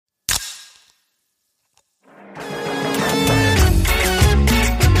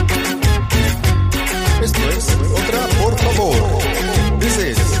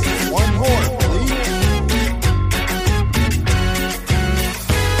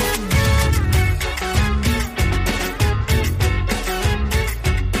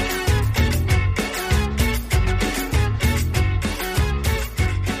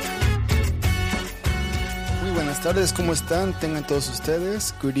tardes, ¿cómo están? Tengan todos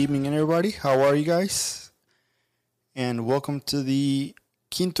ustedes. Good evening, everybody. How are you guys? And welcome to the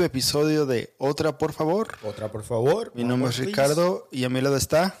quinto episodio de Otra, por favor. Otra, por favor. Mi nombre es Ricardo y a mi lado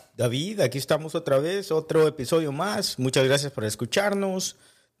está David. Aquí estamos otra vez, otro episodio más. Muchas gracias por escucharnos.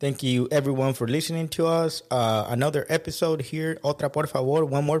 Thank you everyone for listening to us. Another episode here. Otra, por favor.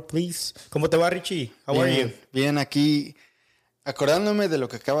 One more, please. ¿Cómo te va, Richie? How are you? Bien, aquí acordándome de lo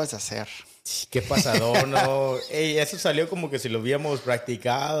que acabas de hacer. Qué pasador, ¿no? Ey, eso salió como que si lo habíamos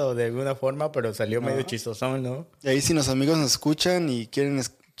practicado de alguna forma, pero salió medio chistosón, ¿no? Y ahí si los amigos nos escuchan y quieren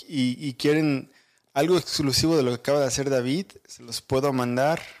quieren algo exclusivo de lo que acaba de hacer David, se los puedo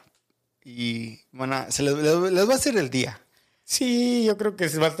mandar y les va a hacer el día. Sí, yo creo que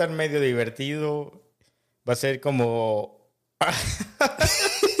va a estar medio divertido. Va a ser como...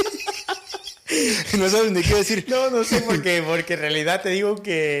 No saben de qué decir. No sé porque en realidad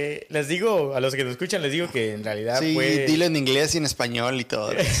les digo, a los que nos escuchan les digo que en realidad sí, fue... dilo en inglés y en español y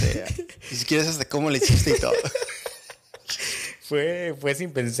todo, lo que sea. Y si quieres hasta cómo le hiciste y todo. Fue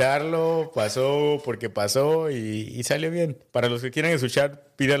sin pensarlo, pasó porque pasó y salió bien. Para los que quieran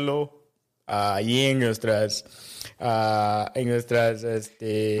escuchar, pídanlo allí en nuestras... Manden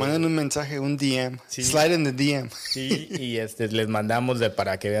un mensaje, un DM. Sí. Slide in the DM. Sí, y les mandamos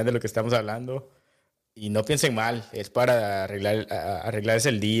para que vean de lo que estamos hablando. Y no piensen mal, es para arreglarse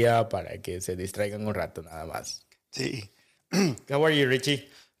el día, para que se distraigan un rato nada más. Sí. How are you, Richie?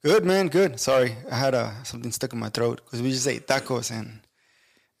 Good, man, good. Sorry, I had something stuck in my throat because we just ate tacos and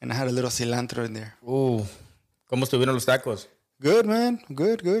I had a little cilantro in there. ¿Cómo estuvieron los tacos? Good, man,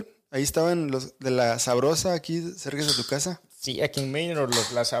 good. Ahí estaban los de la Sabrosa, aquí cerca de tu casa. Sí, aquí en Maynard,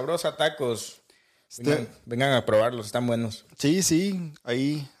 la Sabrosa Tacos. Vengan a probarlos, están buenos. Sí,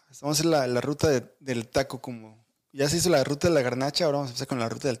 ahí vamos a hacer la ruta del taco como... Ya se hizo la ruta de la garnacha, ahora vamos a empezar con la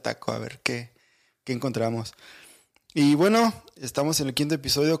ruta del taco, a ver qué encontramos. Y bueno, estamos en el quinto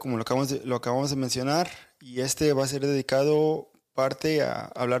episodio, como lo acabamos de mencionar, y este va a ser dedicado parte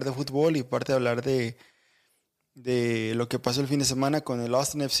a hablar de fútbol y parte a hablar de lo que pasó el fin de semana con el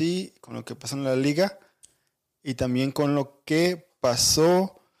Austin FC, con lo que pasó en la liga y también con lo que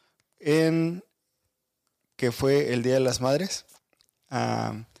pasó que fue el Día de las Madres.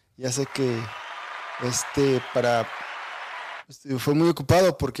 Ya sé que fue muy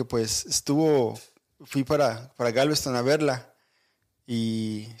ocupado porque pues fui para Galveston a verla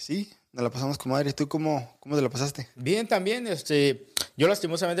y sí, nos la pasamos con madre. ¿Y tú cómo te la pasaste? Bien, también, yo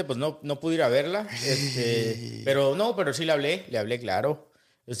lastimosamente pues no pude ir a verla, pero sí le hablé, claro.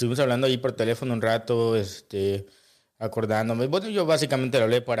 Estuvimos hablando ahí por teléfono un rato, acordándome. Bueno, yo básicamente le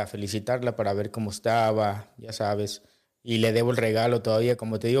hablé para felicitarla, para ver cómo estaba, ya sabes. Y le debo el regalo todavía,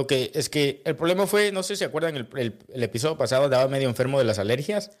 como te digo, que es que el problema fue, no sé si se acuerdan, el episodio pasado andaba medio enfermo de las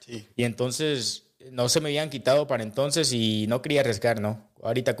alergias. Sí. Y entonces no se me habían quitado para entonces y no quería arriesgar, ¿no?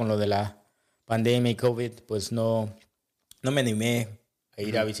 Ahorita con lo de la pandemia y COVID, pues no me animé a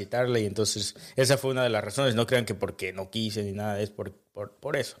ir a visitarla y entonces esa fue una de las razones. No crean que porque no quise ni nada, es por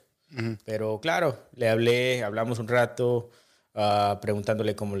eso. Uh-huh. Pero claro, le hablamos un rato,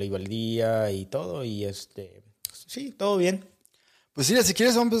 preguntándole cómo le iba el día y todo y sí, todo bien. Pues sí, si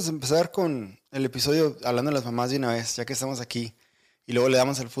quieres vamos a empezar con el episodio hablando de las mamás de una vez, ya que estamos aquí. Y luego le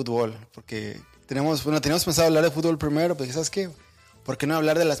damos al fútbol, porque teníamos pensado hablar de fútbol primero, pero ¿sabes qué? ¿Por qué no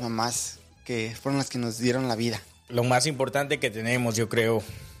hablar de las mamás que fueron las que nos dieron la vida? Lo más importante que tenemos, yo creo.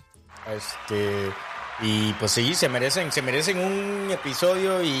 Y pues sí, se merecen un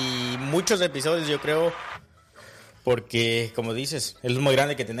episodio y muchos episodios, yo creo, porque, como dices, es lo muy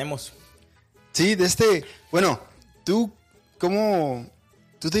grande que tenemos. Sí, bueno, ¿tú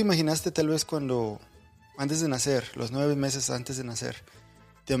te imaginaste tal vez antes de nacer, los 9 meses antes de nacer,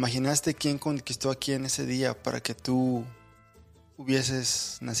 te imaginaste quién conquistó a quién ese día para que tú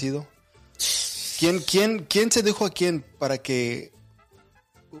hubieses nacido? ¿Quién se dijo a quién para que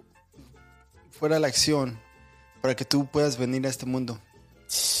fuera la acción, para que tú puedas venir a este mundo?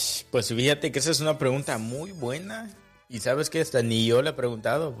 Pues fíjate que esa es una pregunta muy buena y sabes que hasta ni yo la he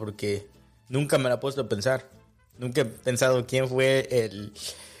preguntado porque nunca me la he puesto a pensar. Nunca he pensado quién fue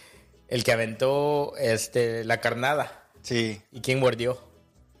el que aventó la carnada. Sí. ¿Y quién mordió?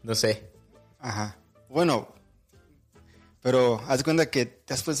 No sé. Ajá. Bueno, pero haz cuenta que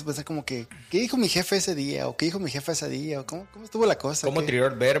te has puesto a pensar como que ¿qué dijo mi jefe ese día? ¿O qué dijo mi jefa ese día? ¿O cómo estuvo la cosa? ¿Cómo tiró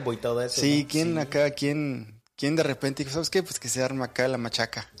el verbo y todo eso? Sí, ¿no? ¿Quién de repente dijo, ¿sabes qué? Pues que se arma acá la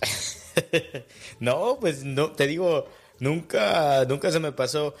machaca. No, pues no, te digo, nunca se me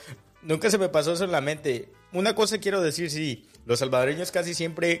pasó eso en la mente. Una cosa quiero decir, sí, los salvadoreños casi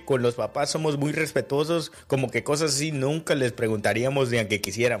siempre con los papás somos muy respetuosos, como que cosas así nunca les preguntaríamos ni aunque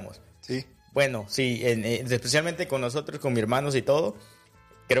quisiéramos. Sí. Bueno, sí, especialmente con nosotros, con mis hermanos y todo,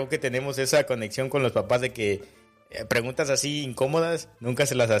 creo que tenemos esa conexión con los papás de que preguntas así incómodas nunca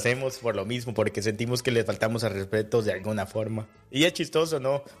se las hacemos por lo mismo, porque sentimos que les faltamos al respeto de alguna forma. Y es chistoso,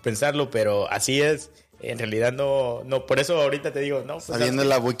 ¿no? Pensarlo, pero así es. En realidad no, por eso ahorita te digo, no. Pues, sabiendo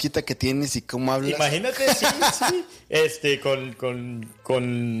la boquita que tienes y cómo hablas. Imagínate, sí.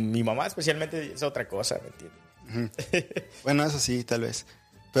 Con mi mamá especialmente es otra cosa, ¿me entiendes? Bueno, eso sí, tal vez.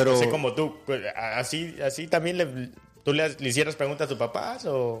 Pero... No sé como tú, así también ¿tú le hicieras preguntas a tus papás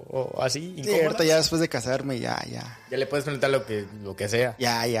o así? Sí, ahorita ya después de casarme, ya. Ya le puedes preguntar lo que sea.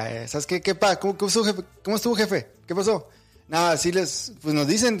 Ya. ¿Sabes qué? ¿Cómo estuvo, jefe? ¿Qué pasó? Nada, sí pues nos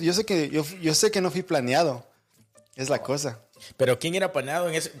dicen, yo sé que no fui planeado. Es la cosa. Pero ¿quién era planeado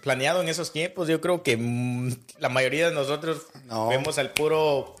en esos tiempos? Yo creo que la mayoría de nosotros vemos al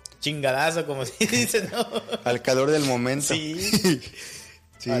puro chingadazo, como se dice, ¿no? Al calor del momento. Sí.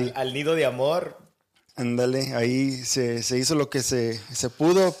 Sí. Al nido de amor. Ándale, ahí se hizo lo que se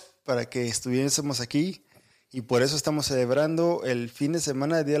pudo para que estuviésemos aquí. Y por eso estamos celebrando el fin de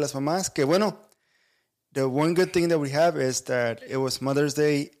semana del Día de las Mamás. Que bueno, the one good thing that we have is that it was Mother's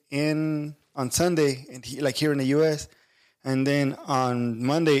Day on Sunday, like here in the U.S., and then on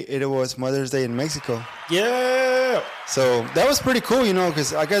Monday it was Mother's Day in Mexico. Yeah. So that was pretty cool,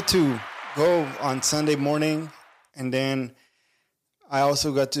 because I got to go on Sunday morning, and then I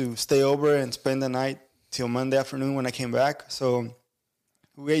also got to stay over and spend the night till Monday afternoon when I came back. So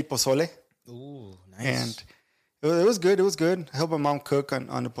we ate pozole. Ooh, nice. And it was good. It was good. I helped my mom cook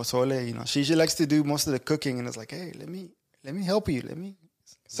on the pozole. She likes to do most of the cooking, and it's like, hey, let me help you. Let me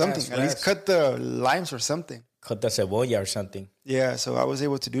something. At least cut the limes or something. Cut the cebolla or something. Yeah, so I was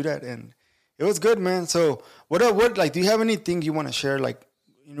able to do that, and it was good, man. So what do you have anything you want to share, like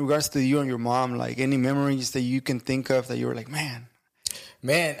in regards to you and your mom, like any memories that you can think of that you were like, man,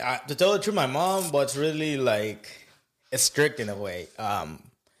 to tell the truth, my mom was really like strict in a way.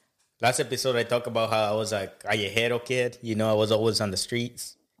 Last episode, I talked about how I was a callejero kid. I was always on the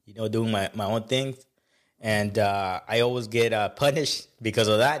streets, doing my own things. And I always get punished because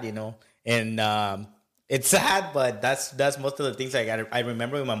of that, And it's sad, but that's most of the things I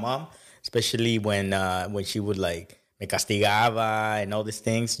remember with my mom, especially when she would like me castigaba and all these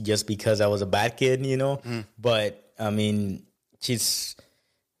things just because I was a bad kid, But I mean, she's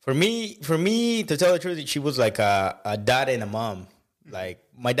for me to tell the truth, she was like a dad and a mom. Like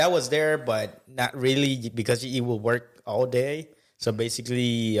my dad was there, but not really because he will work all day. So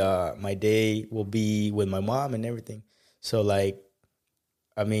basically, my day will be with my mom and everything. So like,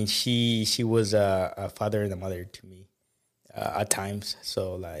 I mean, she was a father and a mother to me at times.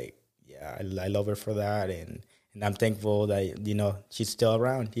 So like, yeah, I love her for that, and I'm thankful that she's still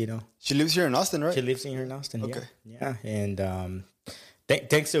around. She lives here in Austin, right? She lives here in Austin. Okay. Yeah. And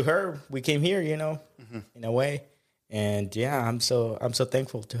thanks to her, we came here. In a way, and yeah, I'm so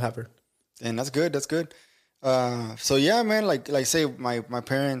thankful to have her. And that's good. That's good. So yeah, man, like say my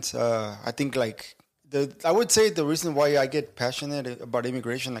parents, I think like I would say the reason why I get passionate about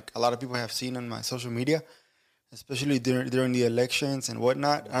immigration, like a lot of people have seen on my social media, especially during the elections and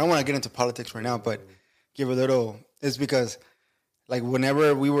whatnot. I don't want to get into politics right now, but give a little, it's because like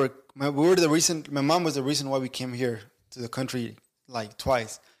whenever my mom was the reason why we came here to the country like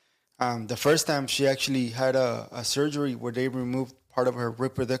twice. The first time she actually had a surgery where they removed part of her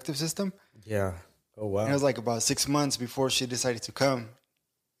reproductive system. Yeah. Oh, wow. And it was like about 6 months before she decided to come.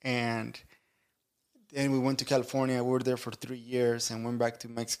 And then we went to California. We were there for 3 years and went back to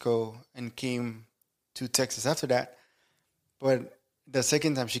Mexico and came to Texas after that. But the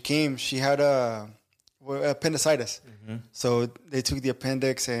second time she came, she had appendicitis. Mm-hmm. So they took the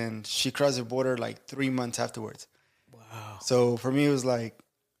appendix and she crossed the border like 3 months afterwards. Wow. So for me, it was like,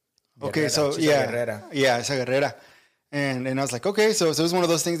 okay, Guerrera. so She's yeah. a guerrera. Yeah, it's a guerrera. And I was like, okay, so it was one of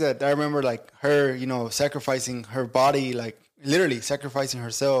those things that I remember, like her, sacrificing her body, like literally sacrificing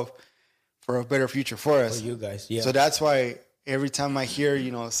herself for a better future for us. For you guys, yeah. So that's why every time I hear,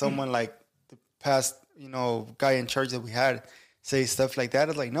 someone like the past, guy in charge that we had say stuff like that,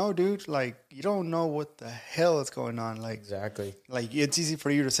 it's like, no, dude, like you don't know what the hell is going on. Like exactly. Like it's easy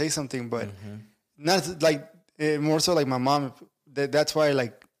for you to say something, but not like more so like my mom. That's why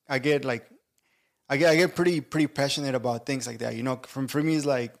like I get pretty passionate about things like that. For me, it's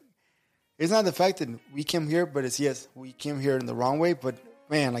like, it's not the fact that we came here, but it's, yes, we came here in the wrong way. But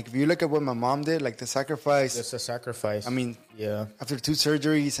man, like if you look at what my mom did, like the sacrifice. It's a sacrifice. I mean, yeah. After 2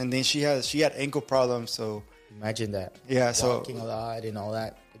 surgeries, and then she had ankle problems. So imagine that. Yeah. So walking a lot and all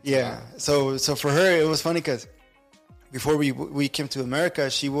that. Yeah. So for her, it was funny because before we came to America,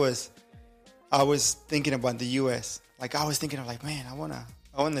 I was thinking about the U.S. Like I was thinking of like, man, I wanna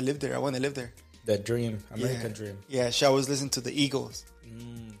I want to live there. I want to live there. The dream, American dream. Yeah, she always listened to the Eagles.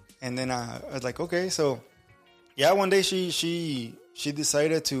 And then I was like, okay, so yeah, one day she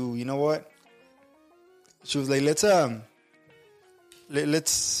decided to, you know what? She was like, let's.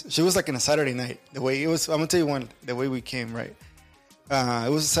 She was like in a Saturday night. The way it was, I'm gonna tell you the way we came, right? It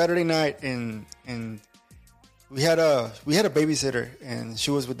was a Saturday night, and we had a babysitter, and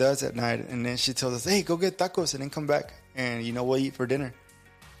she was with us at night. And then she told us, hey, go get tacos, and then come back, and we'll eat for dinner.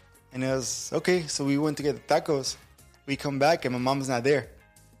 And it was okay. So we went to get the tacos. We come back, and my mom's not there.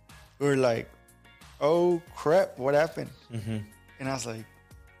 We were like, oh crap, what happened? Mm-hmm. And I was like,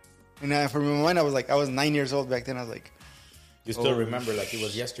 and for my mind, I was 9 years old back then. I was like, you still remember like it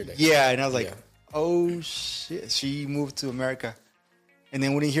was yesterday. Yeah, and I was like, oh shit, she moved to America. And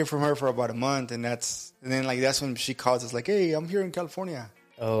then we didn't hear from her for about a month, and that's when she calls us like, hey, I'm here in California.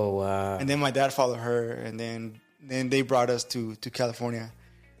 Oh wow. And then my dad followed her, and then they brought us to California.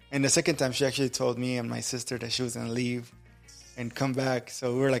 And the second time, she actually told me and my sister that she was gonna leave and come back.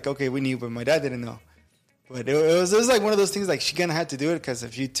 So we were like, okay, we knew, but my dad didn't know. But it was like one of those things, like she kind of had to do it, because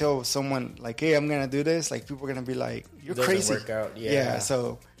if you tell someone like, hey, I'm gonna do this, like people are gonna be like, you're crazy. Work out. Yeah.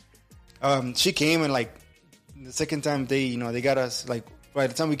 So she came, and like the second time they got us, like by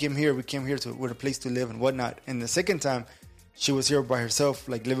the time we came here with a place to live and whatnot. And the second time she was here by herself,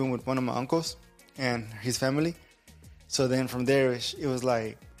 like living with one of my uncles and his family. So then from there it was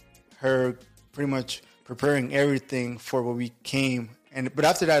like her pretty much preparing everything for what we came. But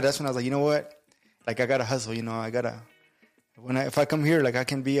after that, that's when I was like, you know what? Like I gotta hustle, if I come here, like I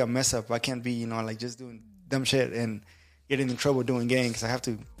can be a mess up. I can't be, like just doing dumb shit and getting in trouble doing gangs. I have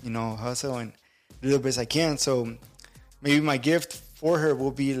to, hustle and do the best I can. So maybe my gift for her will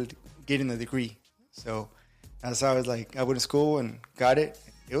be getting a degree. So that's how I was like, I went to school and got it.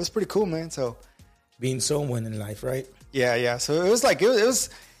 It was pretty cool, man. So being someone in life, right? Yeah. So it was like, it was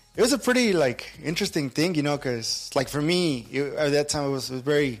a pretty like interesting thing, because like for me, at that time it was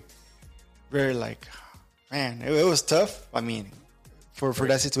very, very like, man, it was tough. I mean, for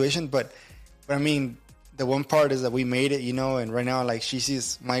that situation, but I mean, the one part is that we made it, and right now like she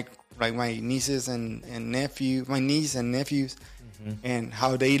sees my nieces and nephew, my niece and nephews, mm-hmm. and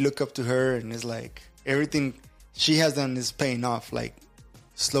how they look up to her, and it's like everything she has done is paying off, like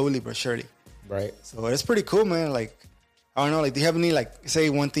slowly but surely. Right. So it's pretty cool, man. Like, I don't know, like, do you have any, like, say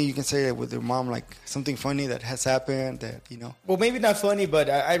one thing you can say with your mom, like something funny that has happened that, Well, maybe not funny, but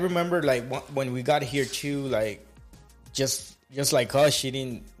I remember, like, when we got here, too, like, just like us, she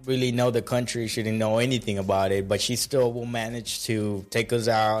didn't really know the country. She didn't know anything about it, but she still will manage to take us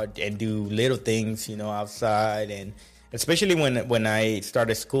out and do little things, outside. And especially when I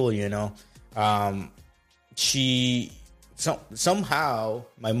started school, somehow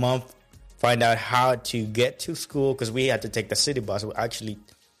my mom find out how to get to school, because we had to take the city bus. I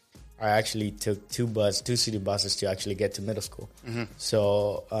actually took two city buses to actually get to middle school. Mm-hmm.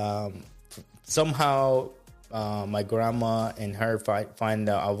 So somehow my grandma and her find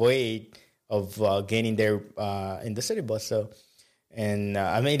a way of getting there in the city bus. So, and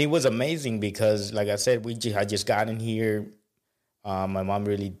I mean, it was amazing because, like I said, had just gotten here. My mom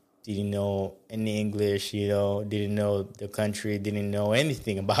really didn't know any English, didn't know the country, didn't know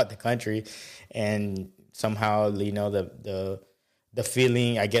anything about the country. And somehow, the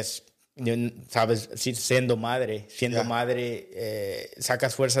feeling, I guess, sabes, siendo madre,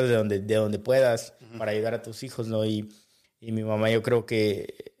 sacas fuerzas de donde puedas, uh-huh, para ayudar a tus hijos, ¿no? Y mi mamá, yo creo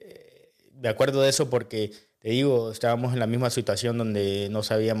que me acuerdo de eso porque, te digo, estábamos en la misma situación donde no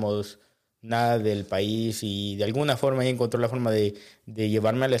sabíamos nada del país, y de alguna forma ella encontró la forma de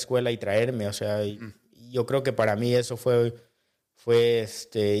llevarme a la escuela y traerme. O sea, yo creo que para mí eso fue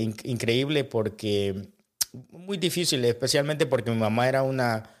increíble, porque muy difícil, especialmente porque mi mamá era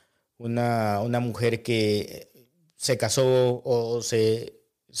una mujer que se casó o se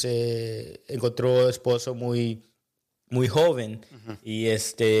encontró esposo muy, muy joven. Uh-huh. Y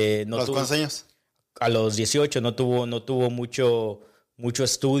no tuvo, ¿cuántos años? A los 18. No tuvo mucho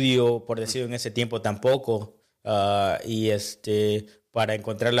estudio, por decirlo, en ese tiempo tampoco. Y para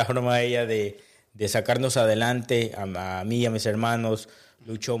encontrar la forma de ella de sacarnos adelante, a mí y a mis hermanos,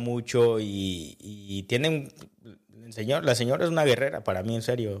 luchó mucho, y la señora es una guerrera para mí, en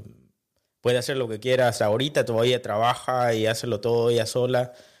serio. Puede hacer lo que quiera, hasta ahorita todavía trabaja y hace todo ella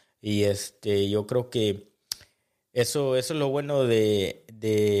sola. Y yo creo que eso es lo bueno de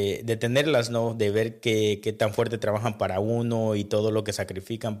tenerlas, ¿no? De ver qué tan fuerte trabajan para uno y todo lo que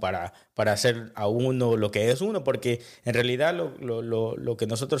sacrifican para hacer a uno lo que es uno, porque en realidad lo que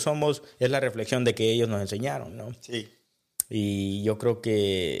nosotros somos es la reflexión de que ellos nos enseñaron, ¿no? Sí. Y yo creo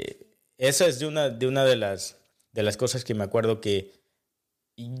que esa es de una de las cosas que me acuerdo que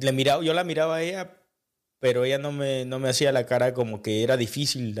Y yo la miraba a ella, pero ella no me hacía la cara como que era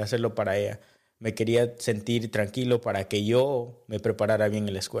difícil hacerlo para ella. Me quería sentir tranquilo para que yo me preparara bien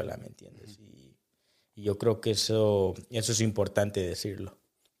en la escuela, ¿me entiendes? Y yo creo que eso es importante decirlo.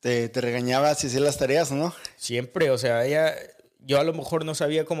 Te regañaba si hacías las tareas, ¿no? Siempre, o sea, yo a lo mejor no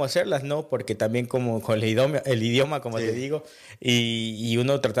sabía cómo hacerlas, ¿no? Porque también como con el idioma como Sí. te digo, y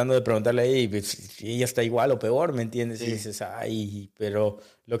uno tratando de preguntarle a ella, y pues, ella está igual o peor, ¿me entiendes? Sí. Y dices, ay, pero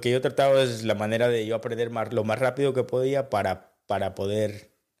lo que yo trataba es la manera de yo aprender lo más rápido que podía para poder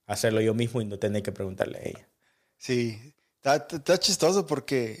hacerlo yo mismo y no tener que preguntarle a ella. Sí, está chistoso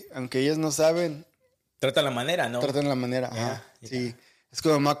porque aunque ellas no saben, Trata la manera, ¿no? tratan la manera. Ya, Ajá, ya. sí. Es que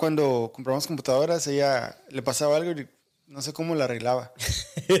mamá cuando compramos computadoras, ella le pasaba algo y no sé cómo la arreglaba.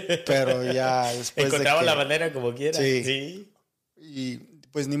 Pero ya después Encontraba de que, la manera como quiera. Sí. Sí. Y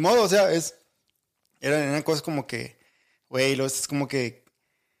pues ni modo, o sea, eran cosas como que, güey, luego es como que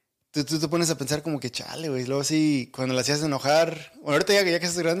tú te pones a pensar como que chale, güey. Luego sí, cuando la hacías enojar, bueno, ahorita ya que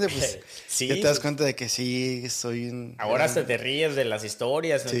estás grande, pues Sí, ya te das pues, cuenta de que sí, soy un... ahora hasta te ríes de las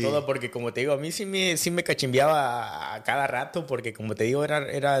historias y Sí. todo, porque como te digo, a mí sí me cachimbeaba a cada rato, porque como te digo,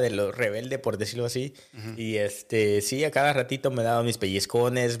 era de lo rebelde, por decirlo así. Y sí, a cada ratito me daba mis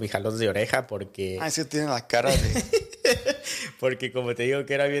pellizcones, mis jalones de oreja, porque, Ah, es que tiene la cara de... porque como te digo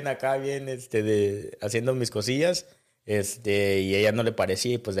que era bien acá, bien haciendo mis cosillas, y a ella no le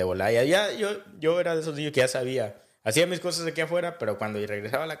parecía, y pues de volada, yo era de esos niños que ya sabía. Hacía mis cosas aquí afuera, pero cuando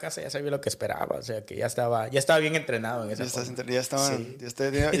regresaba a la casa ya sabía lo que esperaba. O sea, que ya estaba bien entrenado en esa forma. Ya estaban, Sí.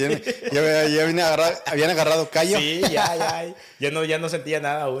 habían agarrado callo. Sí, ya no sentía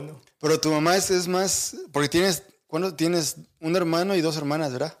nada uno. Pero tu mamá es más, porque tienes un hermano y dos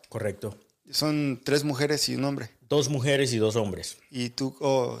hermanas, ¿verdad? Correcto. Son 3 mujeres y un hombre. 2 mujeres y 2 hombres. Y tú,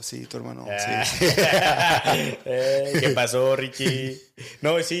 sí, tu hermano, sí. ¿Qué pasó, Richie?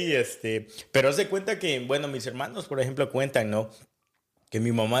 No, sí, pero haz de cuenta que, bueno, mis hermanos, por ejemplo, cuentan, ¿no? Que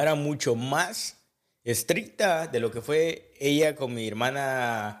mi mamá era mucho más estricta de lo que fue ella con mi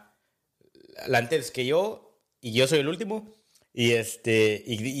hermana la antes que yo, y yo soy el último. Y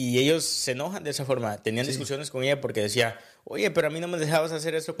ellos se enojan de esa forma. Tenían discusiones con ella porque decía, oye, pero a mí no me dejabas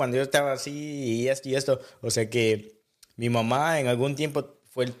hacer eso cuando yo estaba así y esto y esto. O sea que mi mamá en algún tiempo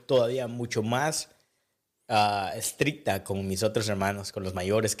fue todavía mucho más estricta con mis otros hermanos, con los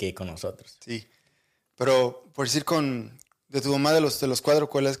mayores que con nosotros. Sí. Pero, por decir, de tu mamá de los 4,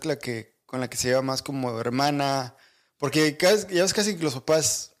 ¿cuál es con la que se lleva más como hermana? Porque ya ves casi que los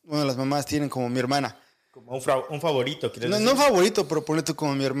papás, bueno, las mamás tienen como mi hermana. Como un favorito, ¿quieres decir? No favorito, pero ponle tú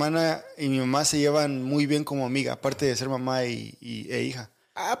como mi hermana y mi mamá se llevan muy bien como amiga, aparte de ser mamá e hija.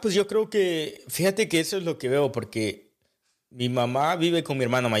 Pues yo creo que, fíjate que eso es lo que veo, porque mi mamá vive con mi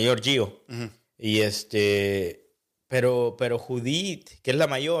hermano mayor, Gio. Uh-huh. Y pero Judith, que es la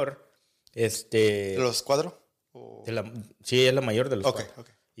mayor, ¿De los 4? sí, es la mayor de los Ok, 4. ok.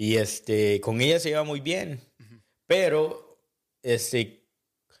 Y con ella se lleva muy bien, pero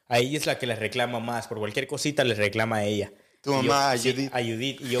a ella es la que le reclama más, por cualquier cosita le reclama a ella. Tu mamá, sí, Judith. a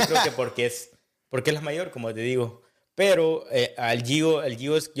Judith. Y yo creo que porque es la mayor, como te digo. Pero el Gio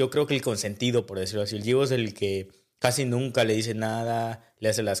es, yo creo que el consentido, por decirlo así. El Gio es el que casi nunca le dice nada, le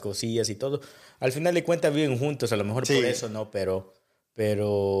hace las cosillas y todo. Al final de cuentas viven juntos, a lo mejor Sí. por eso, ¿no? Pero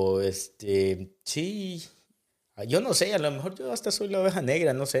sí. Yo no sé, a lo mejor yo hasta soy la oveja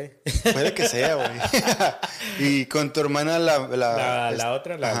negra, no sé. Puede que sea, güey. Y con tu hermana La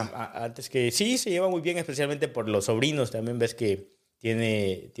otra, Ajá. antes que... Sí, se lleva muy bien, especialmente por los sobrinos. También ves que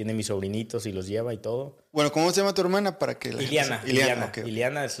tiene mis sobrinitos y los lleva y todo. Bueno, ¿cómo se llama tu hermana para que Iliana. Ok.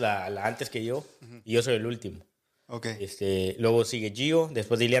 Iliana es la antes que yo y yo soy el último. Ok. Luego sigue Gio,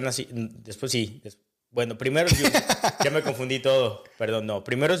 después de Iliana, después sí. Bueno, primero es Judith. Ya me confundí todo, perdón, no.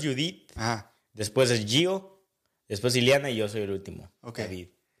 Primero es Judith, Ajá. después es Gio, después Iliana y yo soy el último. Ok. David,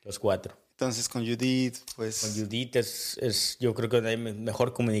 los 4. Entonces con Judith, pues... Con Judith yo creo que hay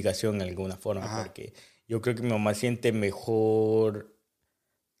mejor comunicación en alguna forma, Ajá. porque yo creo que mi mamá siente mejor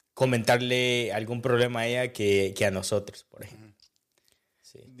comentarle algún problema a ella que a nosotros, por ejemplo.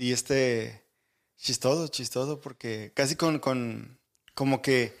 Sí. Y chistoso, porque casi como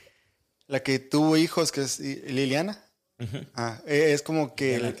que la que tuvo hijos, que es Liliana, es como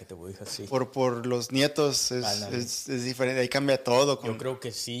que, La que te voy a dejar, sí. por los nietos es diferente, ahí cambia todo. Yo creo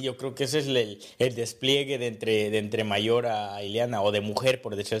que sí, yo creo que ese es el despliegue de entre mayor a Ileana, o de mujer,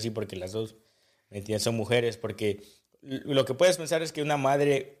 por decirlo así, porque las dos, ¿me entiendes? Son mujeres, porque lo que puedes pensar es que una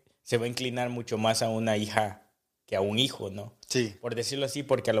madre se va a inclinar mucho más a una hija que a un hijo, ¿no? Sí. Por decirlo así,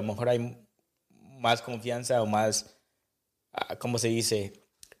 porque a lo mejor hay más confianza o más, ¿cómo se dice?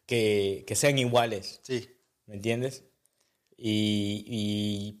 Que sean iguales, Sí. ¿me entiendes?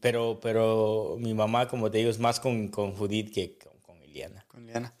 Pero mi mamá, como te digo, es más con Judith que con Iliana. Con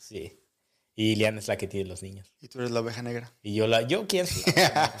Liana. Sí. Y Iliana es la que tiene los niños. Y tú eres la oveja negra. Y yo quién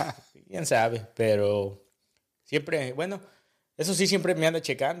sabe, quién sabe, pero siempre, bueno, eso sí, siempre me anda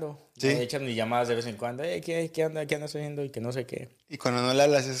checando. Sí. Me echan mis llamadas de vez en cuando. ¿Qué andas haciendo? Y que no sé qué. Y cuando no le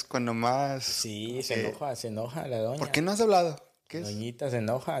hablas es cuando más... Sí, se enoja la doña. ¿Por qué no has hablado? ¿Qué es? Doñita se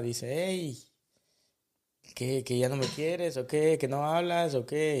enoja, dice, hey, que ya no me quieres, o qué, que no hablas, o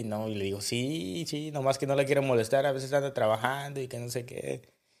qué. Y no, y le digo, sí, nomás que no la quiero molestar, a veces anda trabajando y que no sé qué.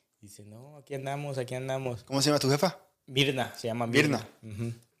 Dice, no, aquí andamos. ¿Cómo se llama tu jefa? Mirna, se llama Mirna.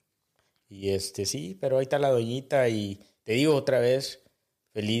 Uh-huh. Y sí, pero ahí está la doñita y te digo otra vez,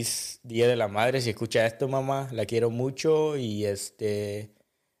 feliz Día de la Madre, si escucha esto, mamá, la quiero mucho y estoy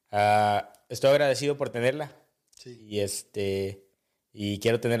agradecido por tenerla. Sí. Y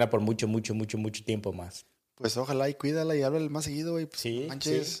quiero tenerla por mucho tiempo más. Pues ojalá y cuídala y háblale más seguido, güey. Pues, sí,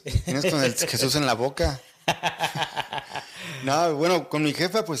 manches, sí. Tienes con el Jesús en la boca. No, bueno, con mi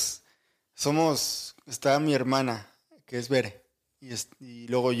jefa, pues, está mi hermana, que es Bere. Y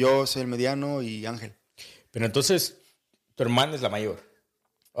luego yo soy el mediano y Ángel. Pero entonces, tu hermana es la mayor.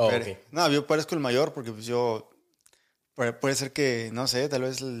 Oh, Bere. okay. No, yo parezco el mayor porque pues yo... Puede ser que, no sé, tal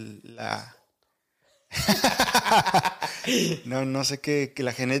vez la... no sé que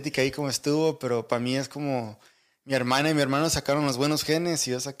la genética ahí como estuvo, pero para mí es como mi hermana y mi hermano sacaron los buenos genes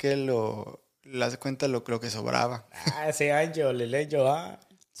y yo saqué le hace cuenta lo que sobraba. Ese año, Leleyo,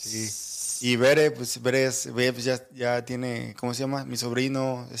 Sí. Y Bere pues ya tiene, ¿cómo se llama? Mi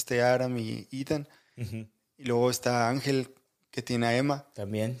sobrino, Aram y Ethan. Uh-huh. Y luego está Ángel, que tiene a Emma.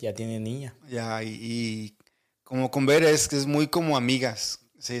 También, ya tiene niña. Ya, y como con Bere es muy como amigas.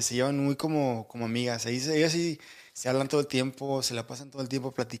 Se llevan muy como amigas. Ellas sí se hablan todo el tiempo, se la pasan todo el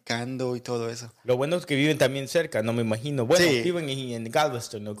tiempo platicando y todo eso. Lo bueno es que viven también cerca, no me imagino. Bueno, sí. Viven en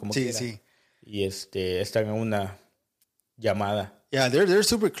Galveston, ¿no? Como quiera. Sí. Y están en una llamada. Yeah, they're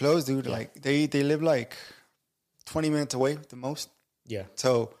super close, dude. Yeah. Like they live like 20 minutes away the most. Yeah.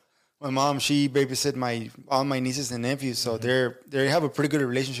 So my mom, she babysit all my nieces and nephews, so they have a pretty good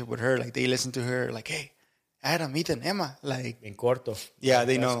relationship with her. Like they listen to her, like, hey, Adam, Ethan, Emma, like en corto. Yeah,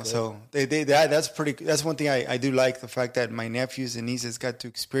 they know. Good. So that's one thing I do like, the fact that my nephews and nieces got to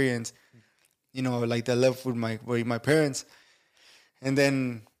experience, like the love with my parents. And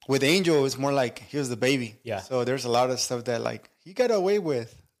then with Angel, it's more like he was the baby. Yeah. So there's a lot of stuff that like he got away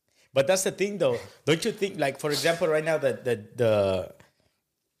with. But that's the thing, though. Don't you think, like, for example, right now the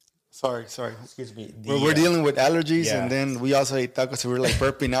Sorry. Excuse me. We're dealing with allergies, and then we also ate tacos, so we're like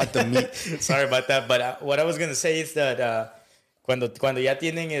burping out the meat. Sorry about that, but what I was gonna say is that cuando ya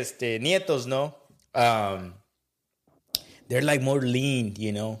tienen nietos, no, they're like more lean,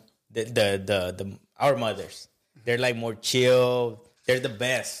 the our mothers, they're like more chill. They're the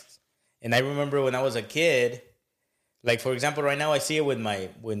best. And I remember when I was a kid, like for example, right now I see it with my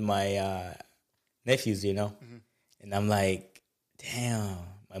nephews, and I'm like, damn.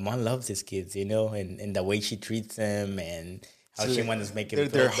 My mom loves his kids, and the way she treats them and how she wants to make them feel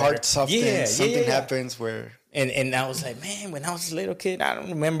their heart softens. Something happens where... And I was like, man, when I was a little kid, I don't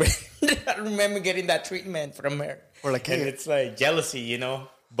remember getting that treatment from her. Or like, hey. And it's like jealousy,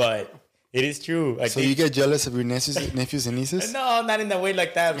 but it is true. So you get jealous of your nephews and nieces? No, not in a way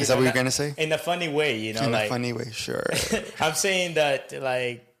like that. Is that what you're going to say? In a funny way, In a funny way, sure. I'm saying that,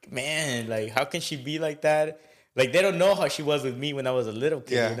 like, man, like, how can she be like that? Like, they don't know how she was with me when I was a little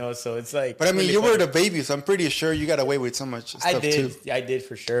kid, so it's like... But I mean, really you were the baby, so I'm pretty sure you got away with so much stuff, too. I did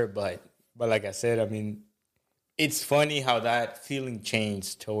for sure, but like I said, I mean, it's funny how that feeling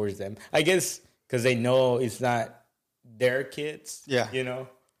changed towards them. I guess because they know it's not their kids,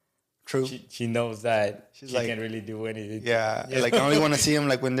 True. She knows that she can't really do anything. Yeah, like I only want to see them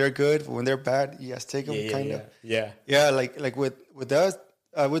like when they're good, but when they're bad, you guys take them, kind of. Yeah, like with us,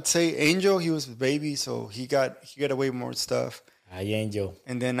 I would say Angel, he was a baby, so he got away with more stuff. Angel.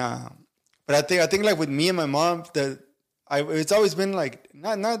 And then, but I think like with me and my mom, it's always been like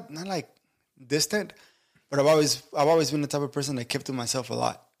not like distant, but I've always been the type of person that kept to myself a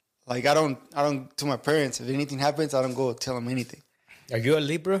lot. Like I don't to my parents. If anything happens, I don't go tell them anything. Are you a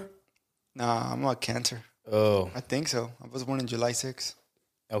Libra? Nah, I'm a Cancer. Oh, I think so. I was born in July 6th.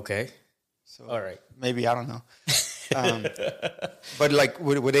 Okay. So all right. Maybe, I don't know. But like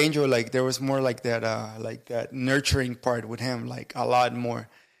with Angel, like there was more like that nurturing part with him, like a lot more.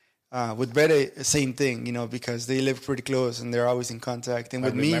 With Bette, same thing, because they live pretty close and they're always in contact. And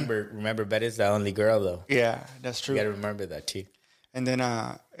with me, remember, Bette's the only girl though. Yeah, that's true. You gotta remember that too. And then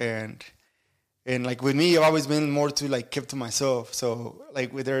and like with me, I've always been more to like kept to myself. So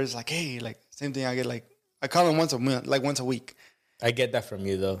like with her, it's like, hey, like same thing. I get like I call him once a month, like once a week. I get that from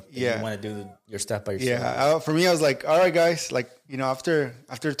you though. Yeah. You want to do your stuff by yourself. Yeah. For me, I was like, all right, guys. Like, after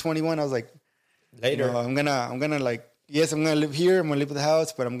 21, I was like, Later. I'm gonna like, yes, I'm gonna live here. I'm gonna live with the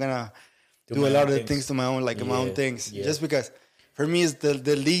house, but I'm gonna do a lot of things to my own, like my own things. Yeah. Just because for me, it's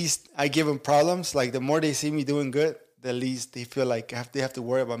the least I give them problems. Like the more they see me doing good, the least they feel like they have to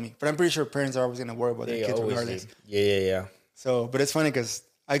worry about me. But I'm pretty sure parents are always gonna worry about their kids regardless. Yeah. So, but it's funny because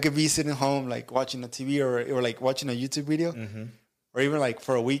I could be sitting home like watching a TV or like watching a YouTube video, or even like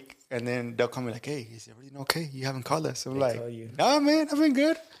for a week, and then they'll call me like, "Hey, is everything okay? You haven't called us." I'm like, "Nah, man, I've been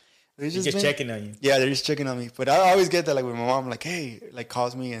good." They're just checking on you. Yeah, they're just checking on me. But I always get that like with my mom, like, "Hey," like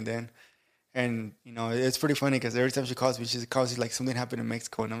calls me, and it's pretty funny because every time she calls me like something happened in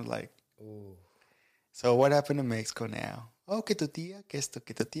Mexico, and I'm like, "Ooh." So what happened in Mexico now? Oh, que tu tía, que esto,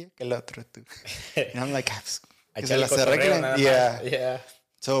 que tu tía, que el otro, tú. And I'm like, que se las arreglen. Yeah.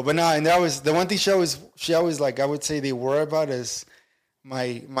 So, but no, and that was the one thing she always like, I would say they worry about is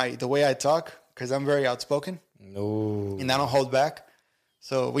the way I talk, because I'm very outspoken. No. And I don't hold back.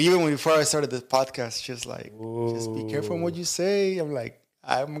 So even before I started this podcast, she's like, just be careful what you say. I'm like,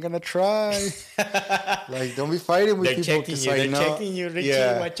 I'm gonna try. Like, don't be fighting with people. They're checking you, Richie.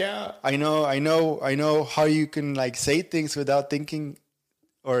 Yeah, watch out. I know how you can like say things without thinking,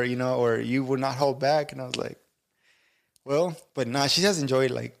 or you would not hold back. And I was like, well, but nah, she has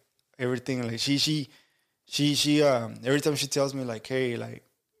enjoyed like everything. Like she every time she tells me like, hey, like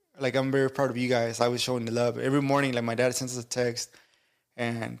I'm very proud of you guys. I was showing the love every morning. Like my dad sends us a text,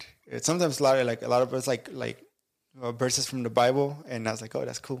 and it's sometimes a lot of us like verses from the Bible, and I was like, oh,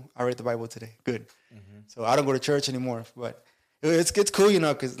 that's cool. I read the Bible today. Good. So I don't go to church anymore, but it's cool,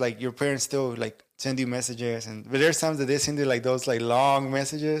 because like your parents still like send you messages, but there's times that they send you like those like long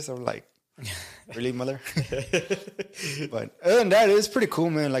messages. I'm like, really, mother? But other than that, it's pretty cool,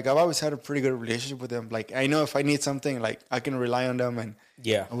 man. Like I've always had a pretty good relationship with them. Like I know if I need something, like I can rely on them, and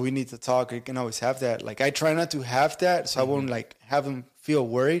we need to talk. I can always have that. Like I try not to have that, so I won't like have them feel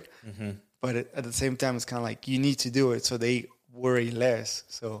worried. But at the same time, it's kind of like you need to do it so they worry less.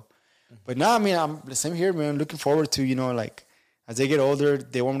 So, but now, I mean, I'm the same here, man. Looking forward to, like as they get older,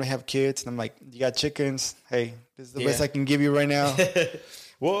 they want me to have kids. And I'm like, you got chickens. Hey, this is the best I can give you right now.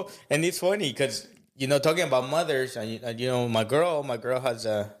 Well, and it's funny because, talking about mothers, my girl has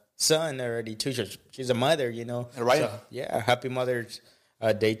a son already too. She's a mother, Right. So, yeah, happy Mother's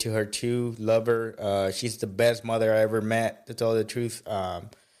Day to her too. Love her. She's the best mother I ever met, to tell the truth.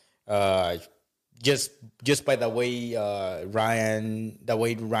 Just by the way Ryan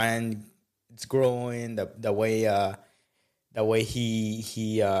is growing, the way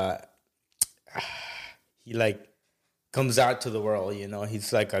he like comes out to the world,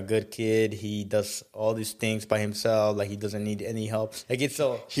 he's like a good kid. He does all these things by himself, like he doesn't need any help. Like it's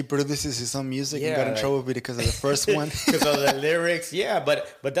so he produces his own music and got in trouble because of the first one, because of the lyrics. Yeah,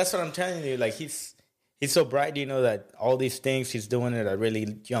 but that's what I'm telling you. Like he's so bright, that all these things he's doing at a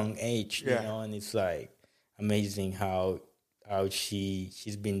really young age, and it's like amazing how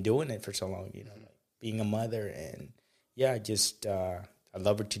she's been doing it for so long, like being a mother, and just I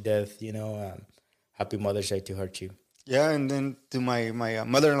love her to death, happy Mother's Day to her too. Yeah, and then to my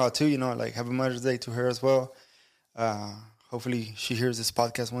mother-in-law too, like happy Mother's Day to her as well. Hopefully she hears this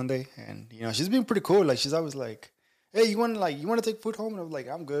podcast one day, and she's been pretty cool. Like she's always like, hey, you want to take food home? And I'm like,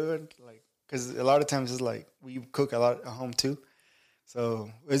 I'm good, like. Because a lot of times it's like we cook a lot at home too. So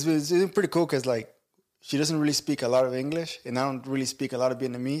it's been pretty cool because like she doesn't really speak a lot of English and I don't really speak a lot of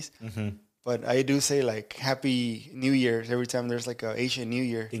Vietnamese. But I do say like Happy New Year every time there's like a Asian New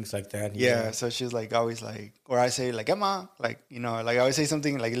Year. Things like that. Yeah. So she's like always like, or I say like, Emma, like, like I always say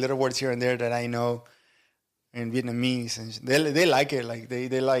something like little words here and there that I know in Vietnamese. And they like it. Like they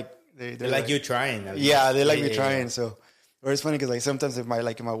like you trying. Yeah, they like me trying. So. Or it's funny because like sometimes if my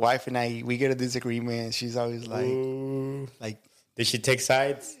wife and I we get a disagreement, she's always like does she take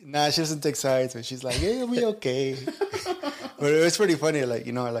sides? Nah, she doesn't take sides, but she's like, hey, it'll be okay. But it's pretty funny, like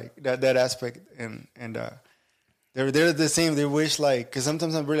like that aspect, and they're the same. They wish like because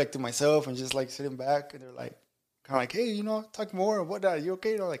sometimes I'm really like to myself and just like sitting back, and they're like kind of like, hey, talk more. What are you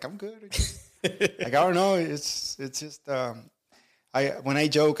okay? Like I'm good. Like I don't know. It's just. When I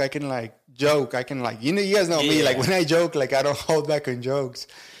joke, I can joke. I can you guys know me. Like when I joke, like I don't hold back on jokes.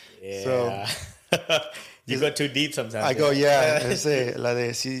 Yeah. So you go too deep sometimes. I go, ese, la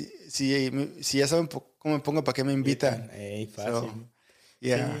de si ya saben cómo me pongo, ¿para qué me invitan? Fácil. So,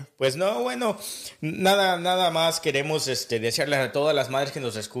 yeah. Sí. Pues no, bueno, nada más queremos desearles a todas las madres que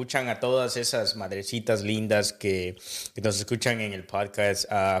nos escuchan, a todas esas madrecitas lindas que nos escuchan en el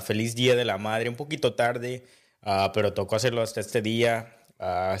podcast. Feliz Día de la Madre, un poquito tarde. Pero tocó hacerlo hasta este día.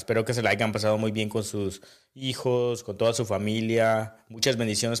 Espero que se la hayan pasado muy bien con sus hijos, con toda su familia. Muchas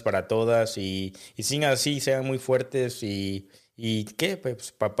bendiciones para todas y sigan así, sean muy fuertes y ¿qué?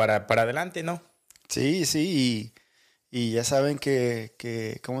 Pues para adelante, ¿no? Sí, sí, y ya saben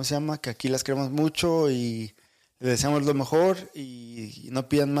 ¿cómo se llama? Que aquí las queremos mucho y les deseamos lo mejor y no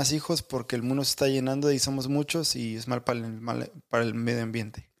pidan más hijos porque el mundo se está llenando y somos muchos y es para el medio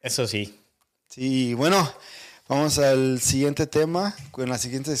ambiente. Eso sí. Sí, bueno, vamos al siguiente tema, con la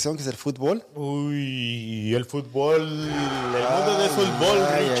siguiente sección que es el fútbol. Uy, el fútbol, el mundo del fútbol,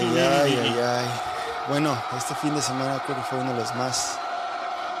 Ay, Richie. ay, ay, ay. Bueno, este fin de semana creo que fue uno de los más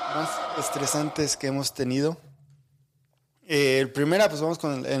estresantes que hemos tenido. El primera, pues vamos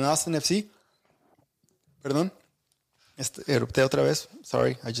con el Austin FC. Perdón. Erupté otra vez.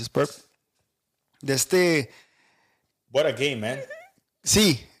 Sorry, I just burped. What a game, man.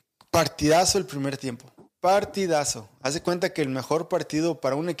 Sí, partidazo el primer tiempo. Partidazo. Haz de cuenta que el mejor partido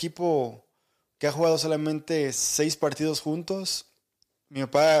para un equipo que ha jugado solamente 6 partidos juntos. Mi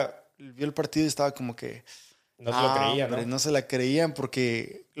papá vio el partido y estaba como que... No se lo creía, hombre, ¿no? no se la creían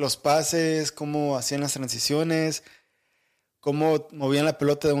porque los pases, cómo hacían las transiciones, cómo movían la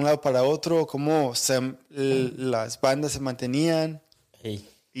pelota de un lado para otro, las bandas se mantenían. Hey,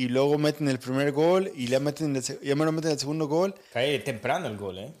 Y luego meten el primer gol y ya me lo meten el segundo gol. cae temprano el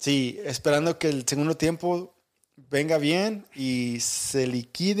gol, ¿eh? Sí, esperando que el segundo tiempo venga bien y se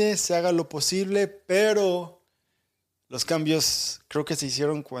liquide, se haga lo posible, pero los cambios creo que se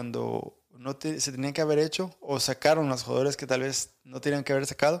hicieron cuando se tenían que haber hecho o sacaron los jugadores que tal vez no tenían que haber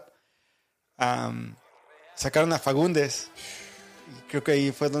sacado. Sacaron a Fagundes y creo que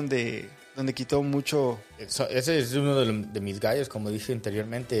ahí fue donde quitó mucho. Ese es uno de mis gallos, como dije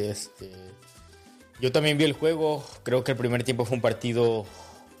anteriormente. Yo también vi el juego. Creo que el primer tiempo fue un partido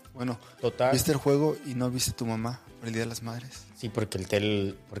Bueno, total. viste el juego y no viste a tu mamá por el Día de las Madres. Sí, porque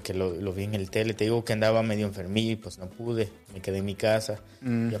lo vi en el tele. Te digo que andaba medio enfermillo y pues no pude. Me quedé en mi casa.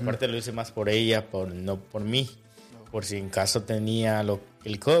 Y aparte lo hice más por ella, no por mí. Por si en caso tenía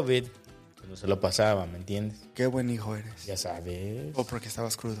el COVID, pues no se lo pasaba, ¿me entiendes? Qué buen hijo eres. Ya sabes. O porque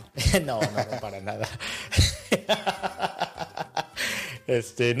estabas crudo. No, para nada.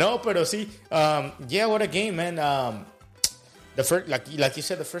 No, pero sí. Yeah, what a game, man. The first, like you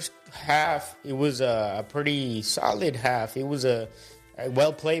said, the first half, it was a pretty solid half. It was a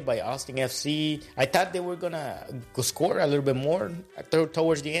well played by Austin FC. I thought they were gonna score a little bit more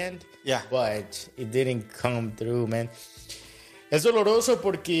towards the end. Yeah. But it didn't come through, man. Es doloroso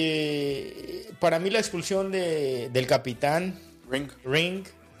porque para mí la expulsión del capitán Ring,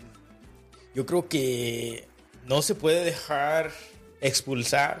 yo creo que no se puede dejar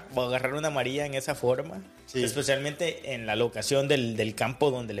expulsar o agarrar una amarilla en esa forma. Sí. Especialmente en la locación del campo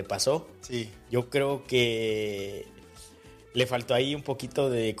donde le pasó. Sí. Yo creo que le faltó ahí un poquito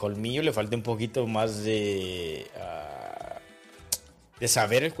de colmillo, le faltó un poquito más de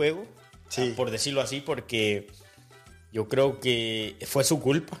saber el juego, sí. Por decirlo así, porque yo creo que fue su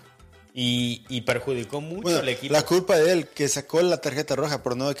culpa y perjudicó mucho al equipo. La culpa de él, que sacó la tarjeta roja,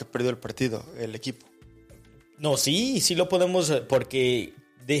 pero no de que perdió el partido, el equipo. No, sí lo podemos, porque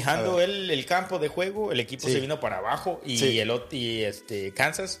dejando él el campo de juego, el equipo se vino para abajo y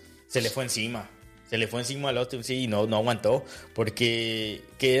Kansas se le fue encima. Se le fue encima al Austin, sí, y no aguantó. Porque,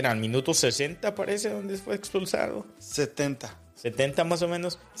 ¿qué eran? Minutos 60, parece, donde fue expulsado. 70 más o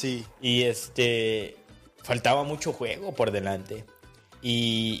menos. Sí. Y faltaba mucho juego por delante.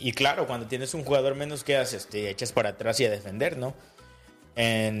 Y claro, cuando tienes un jugador menos, ¿qué haces? Te echas para atrás y a defender, ¿no?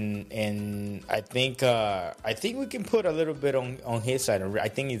 And I think we can put a little bit on his side. I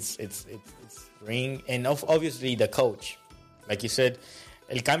think it's Ring and obviously the coach. Like you said,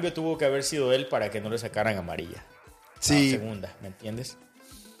 el cambio tuvo que haber sido él para que no le sacaran amarilla. Sí. La segunda, ¿me entiendes?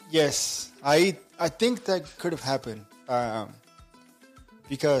 Yes, I think that could have happened.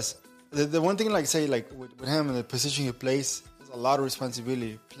 Because the one thing, like say, like with him in the position he plays, there's a lot of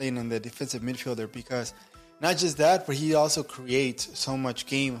responsibility playing in the defensive midfielder, because not just that, but he also creates so much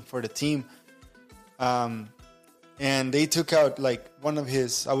game for the team. And they took out like one of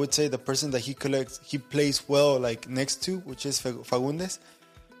his, I would say, the person that he plays well like next to, which is Fagundes.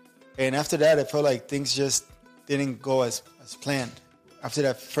 And after that, I felt like things just didn't go as planned. After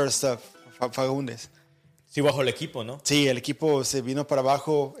that first stuff, Fagundes. Sí, bajo el equipo, ¿no? Sí, el equipo se vino para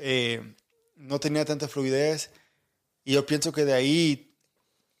abajo, no tenía tanta fluidez. Y yo pienso que de ahí,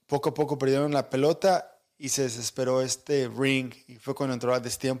 poco a poco perdieron la pelota y se desesperó Ring. Y fue cuando entró a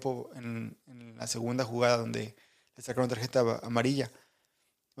destiempo en la segunda jugada donde le sacaron tarjeta amarilla.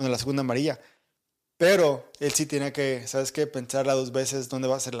 Bueno, la segunda amarilla. Pero él sí tenía que, ¿sabes qué? Pensarla 2 veces dónde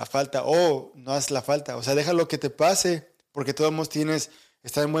va a hacer la falta o no hace la falta. O sea, déjalo que te pase, porque todos tienes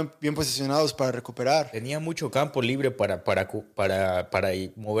están bien posicionados para recuperar. Tenía mucho campo libre para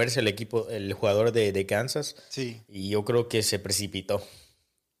moverse el equipo, el jugador de Kansas. Sí. Y yo creo que se precipitó.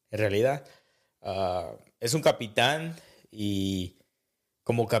 En realidad, es un capitán y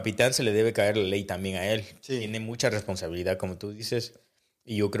como capitán se le debe caer la ley también a él. Sí. Tiene mucha responsabilidad, como tú dices.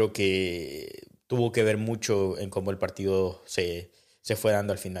 Y yo creo que tuvo que ver mucho en cómo el partido se fue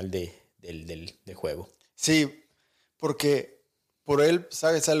dando al final del juego. Sí, porque por él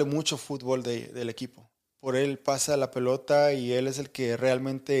sale mucho fútbol del equipo. Por él pasa la pelota y él es el que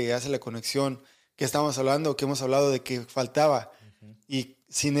realmente hace la conexión que estamos hablando, que hemos hablado de que faltaba. Uh-huh. Y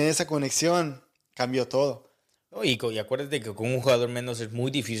sin esa conexión cambió todo. No, y acuérdate que con un jugador menos es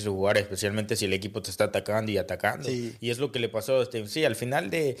muy difícil jugar, especialmente si el equipo te está atacando y atacando. Sí. Y es lo que le pasó a sí, al final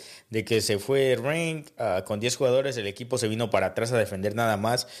de que se fue Ring con 10 jugadores, el equipo se vino para atrás a defender nada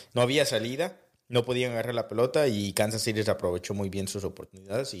más. No había salida, no podían agarrar la pelota y Kansas City aprovechó muy bien sus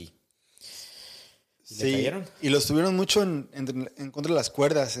oportunidades y sí, le cayeron. Y los tuvieron mucho en contra de las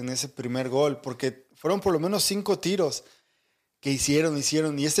cuerdas en ese primer gol, porque fueron por lo menos 5 tiros que hicieron,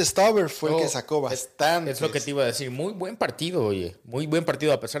 y este Stauber fue el que sacó bastante. Es lo que te iba a decir, muy buen partido, oye, muy buen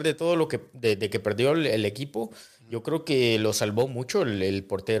partido, a pesar de todo lo que de que perdió el equipo, yo creo que lo salvó mucho el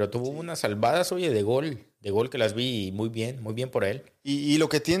portero, tuvo unas salvadas, oye, de gol que las vi muy bien por él. Y lo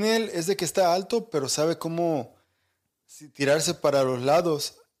que tiene él es de que está alto, pero sabe cómo tirarse para los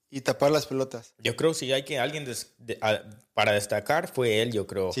lados y tapar las pelotas. Yo creo si hay que alguien para destacar fue él, yo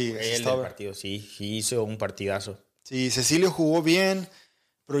creo. Sí, fue él del partido, sí hizo un partidazo. Sí, Cecilio jugó bien,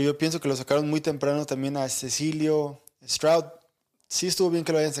 pero yo pienso que lo sacaron muy temprano también a Cecilio. Stroud, sí estuvo bien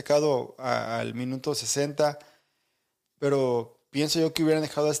que lo hayan sacado al minuto 60, pero pienso yo que hubieran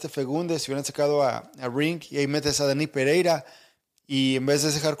dejado a este Fegúndez, hubieran sacado a Ring y ahí metes a Dani Pereira y en vez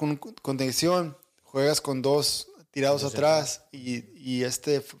de dejar con contención, juegas con 2 tirados atrás y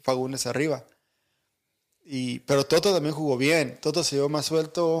este Fagúndez arriba. Pero Toto también jugó bien, Toto se dio más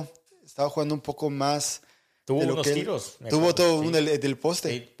suelto, estaba jugando un poco más. Tuvo unos tiros. Tuvo todo un del poste.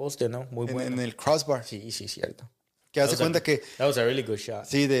 Sí, poste, ¿no? Muy bueno. En el crossbar. Sí, cierto. Que hace cuenta que... That was a really good shot.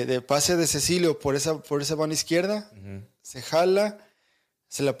 Sí, de pase de Cecilio por esa banda izquierda. Uh-huh. Se jala,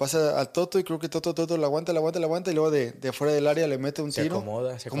 se la pasa al Toto y creo que Toto la aguanta y luego de afuera del área le mete un tiro.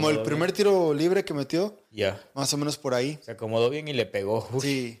 Se como el primer tiro libre que metió. Ya. Más o menos por ahí. Se acomodó bien y le pegó. Uf,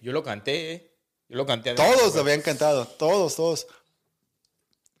 sí. Yo lo canté, Todos lo habían cantado. Todos.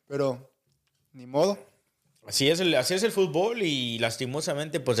 Pero, ni modo. Así es el fútbol y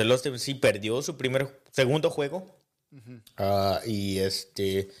lastimosamente pues el Austin sí perdió su segundo juego. Uh-huh. Y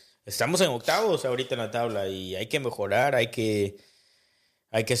estamos en octavos ahorita en la tabla y hay que mejorar, hay que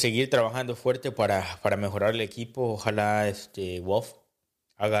seguir trabajando fuerte para mejorar el equipo. Ojalá Wolf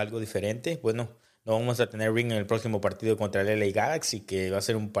haga algo diferente. Bueno, no vamos a tener ring en el próximo partido contra el LA Galaxy, que va a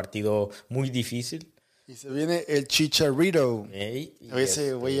ser un partido muy difícil. Y se viene el Chicharito.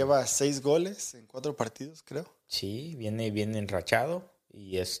 Ese güey lleva 6 goles en 4 partidos, creo. Sí, viene enrachado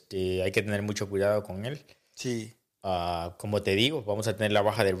y hay que tener mucho cuidado con él. Sí. Como te digo, vamos a tener la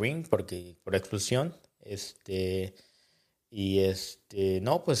baja de Ring por exclusión.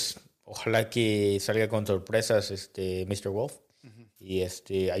 No, pues ojalá que salga con sorpresas Mr. Wolf. Uh-huh. Y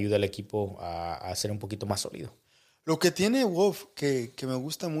ayude al equipo a ser un poquito más sólido. Lo que tiene Wolf que me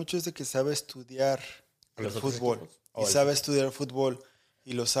gusta mucho es de que sabe estudiar el fútbol. Y sabe estudiar el fútbol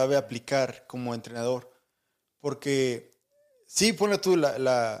y lo sabe aplicar como entrenador. Porque sí, ponle tú,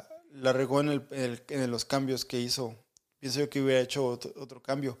 la regó en los cambios que hizo. Pienso yo que hubiera hecho otro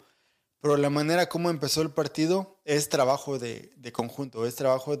cambio. Pero la manera como empezó el partido es trabajo de conjunto. Es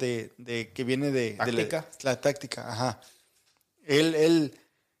trabajo de que viene de la táctica. Ajá. Él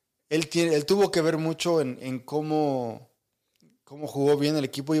tuvo que ver mucho en cómo jugó bien el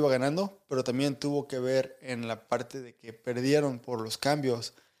equipo, iba ganando, pero también tuvo que ver en la parte de que perdieron por los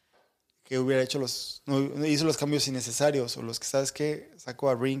cambios, que hubiera hecho no hizo los cambios innecesarios, o los que, ¿sabes qué? Sacó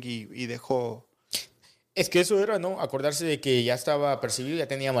a Ring y dejó... Es que eso era, ¿no? Acordarse de que ya estaba percibido, ya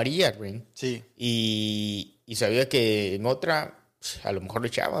tenía amarilla Ring. Sí. Y sabía que en otra, a lo mejor lo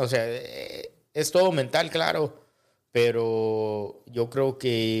echaba, o sea, es todo mental, claro, pero yo creo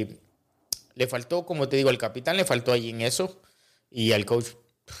que le faltó, como te digo, al capitán le faltó ahí en eso. Y el coach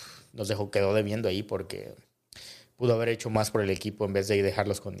nos quedó debiendo ahí porque pudo haber hecho más por el equipo en vez de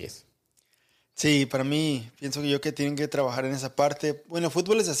dejarlos con 10. Sí, para mí, pienso que tienen que trabajar en esa parte. Bueno, el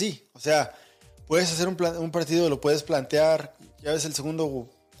fútbol es así. O sea, puedes hacer un partido, lo puedes plantear. Ya ves el segundo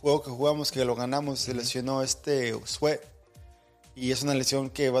juego que jugamos, que lo ganamos, se lesionó Sweat. Y es una lesión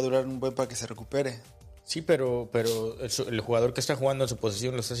que va a durar un buen para que se recupere. Sí, pero el jugador que está jugando en su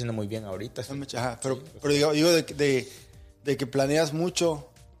posición lo está haciendo muy bien ahorita. ¿Sí? Ajá, pero digo de que planeas mucho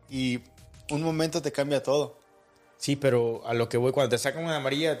y un momento te cambia todo. Sí, pero a lo que voy, cuando te sacan una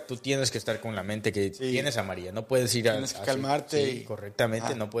amarilla, tú tienes que estar con la mente que tienes amarilla. No puedes ir tienes que calmarte. Sí,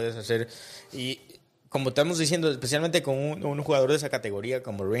 correctamente, no puedes hacer... Y como estamos diciendo, especialmente con un jugador de esa categoría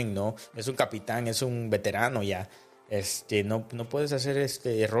como Ring, ¿no? Es un capitán, es un veterano ya. No puedes hacer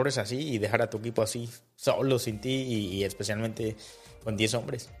errores así y dejar a tu equipo así, solo, sin ti y especialmente con 10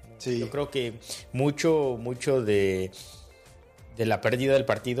 hombres. Sí. Yo creo que mucho de la pérdida del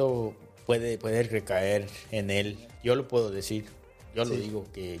partido puede recaer en él. Yo lo puedo decir. Yo lo digo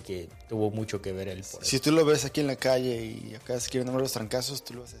que tuvo mucho que ver él. Si tú lo ves aquí en la calle y acá se quieren dar los trancazos,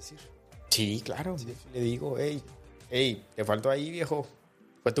 tú lo vas a decir. Sí, claro. Sí. Le digo, hey, te faltó ahí, viejo.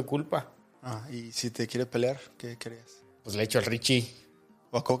 Fue tu culpa. Y si te quiere pelear, ¿qué querías? Pues le echo al Richie.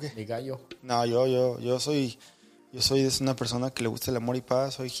 ¿O a Coque? Mi gallo. No, yo soy una persona que le gusta el amor y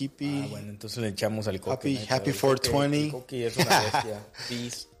paz, soy hippie. Bueno, entonces le echamos al Coque. Happy 420. El Coque es una bestia.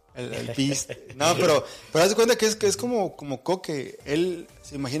 Peace. El Peace. No, pero haz de cuenta que es como Coque. Él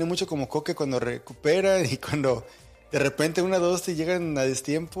se imagina mucho como Coque cuando recupera y cuando de repente 1-2 te llegan a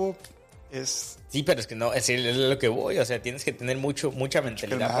destiempo. Sí, pero es que no, es lo que voy. O sea, tienes que tener mucha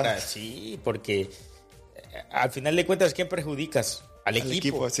mentalidad para... Sí, porque al final de cuentas, ¿quién perjudicas? Al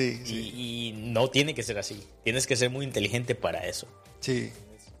equipo. Sí. Y no tiene que ser así. Tienes que ser muy inteligente para eso. Sí.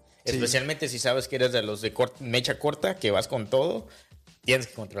 Especialmente si sabes que eres de los de mecha corta, que vas con todo, tienes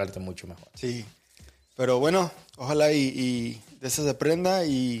que controlarte mucho mejor. Sí. Pero bueno, ojalá y de eso se aprenda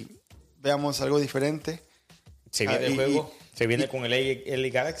y veamos algo diferente. Se viene el juego, se viene con el LA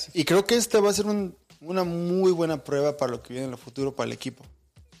Galaxy. Y creo que esta va a ser una muy buena prueba para lo que viene en el futuro para el equipo.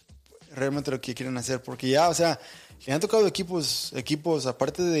 Realmente lo que quieren hacer, porque ya, o sea, le han tocado equipos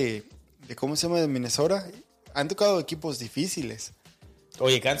aparte de ¿cómo se llama? De Minnesota, han tocado equipos difíciles.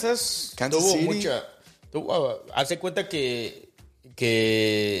 Oye, Kansas tuvo City. Hace cuenta que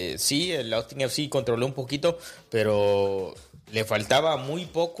sí, el Austin FC controló un poquito, pero le faltaba muy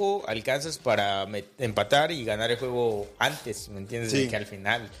poco al Kansas para empatar y ganar el juego antes, ¿me entiendes? Sí. Que al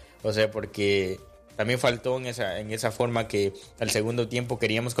final. O sea, porque también faltó en esa forma que al segundo tiempo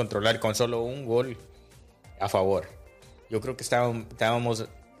queríamos controlar con solo un gol a favor. Yo creo que estábamos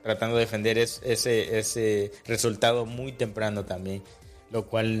tratando de defender ese resultado muy temprano también, lo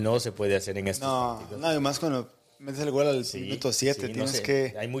cual no se puede hacer en estos partidos. No, además cuando metes el gol al minuto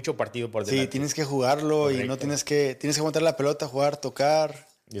 7, hay mucho partido por delante. Sí, tienes que jugarlo. Correcto. Y no tienes que aguantar la pelota, jugar, tocar.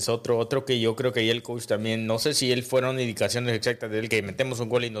 Es otro que yo creo que ahí el coach también, no sé si él fueron indicaciones exactas de él que metemos un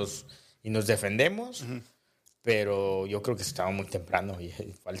gol y nos defendemos, pero yo creo que estaba muy temprano y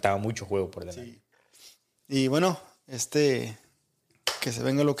faltaba mucho juego por delante. Sí. Y bueno, que se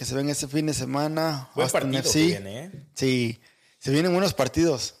venga lo que se venga este fin de semana. Buen partido que viene, ¿eh? Sí, se vienen buenos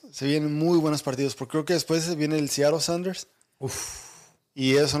partidos. Se vienen muy buenos partidos. Porque creo que después viene el Seattle Sounders.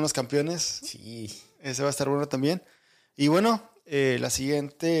 Y ellos son los campeones. Sí. Ese va a estar bueno también. Y bueno, el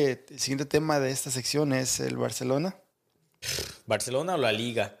siguiente tema de esta sección es el Barcelona. ¿Barcelona o la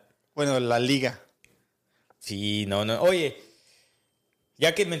Liga? Bueno, la Liga. Sí, no. Oye,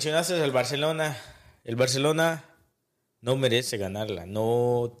 ya que mencionaste el Barcelona no merece ganarla.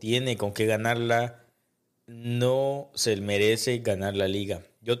 No tiene con qué ganarla. No se merece ganar la Liga.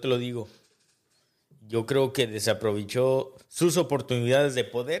 Yo te lo digo. Yo creo que desaprovechó sus oportunidades de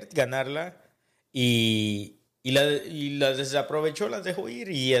poder ganarla y las desaprovechó, las dejó ir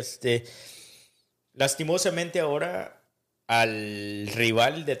y lastimosamente ahora al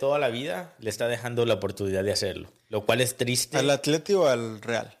rival de toda la vida le está dejando la oportunidad de hacerlo, lo cual es triste. ¿Al Atleti o al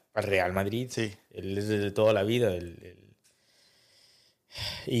Real? Al Real Madrid. Sí. Él es de toda la vida.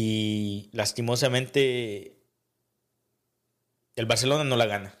 Y lastimosamente el Barcelona no la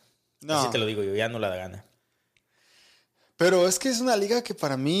gana. No. Así te lo digo yo, ya no la gana. Pero es que es una liga que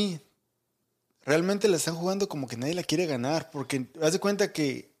para mí realmente la están jugando como que nadie la quiere ganar. Porque haz de cuenta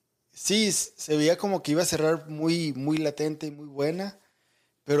que sí, se veía como que iba a cerrar muy, muy latente y muy buena.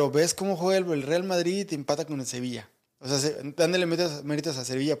 Pero ves cómo juega el Real Madrid y empata con el Sevilla. O sea, dándole méritos a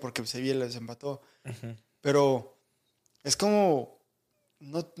Sevilla porque Sevilla les empató. Uh-huh. Pero es como...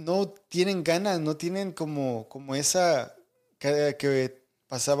 No tienen ganas, no tienen como esa que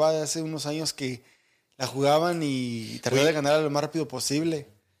pasaba hace unos años que la jugaban y trataban de ganar lo más rápido posible.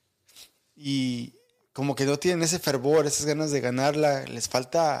 Y como que no tienen ese fervor, esas ganas de ganarla. Les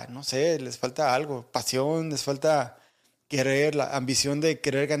falta, no sé, les falta algo, pasión, les falta querer, la ambición de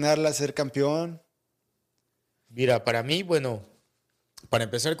querer ganarla, ser campeón. Mira, para mí, bueno, para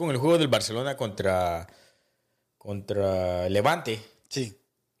empezar con el juego del Barcelona contra Levante. Sí.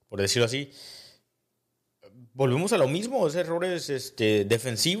 Por decirlo así. Volvemos a lo mismo, errores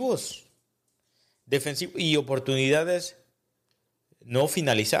defensivos y oportunidades no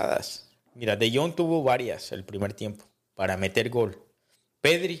finalizadas. Mira, De Jong tuvo varias el primer tiempo para meter gol.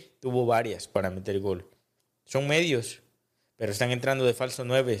 Pedri tuvo varias para meter gol. Son medios, pero están entrando de falso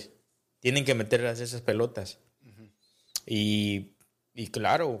 9. Tienen que meterlas esas pelotas. Y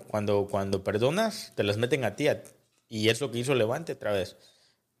claro, cuando perdonas, te las meten a ti. Y es lo que hizo Levante otra vez.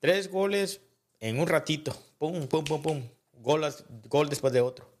 3 goles en un ratito. Pum, pum, pum, pum. Gol después de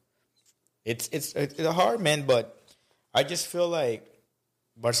otro. It's hard, man, but I just feel like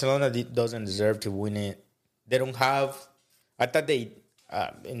Barcelona doesn't deserve to win it. They don't have... I thought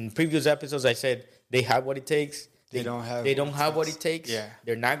in previous episodes, I said they have what it takes. They don't have what it takes. Yeah.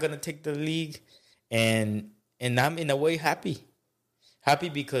 They're not going to take the league. And I'm in a way happy. Happy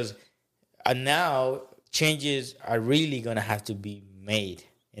because now changes are really going to have to be made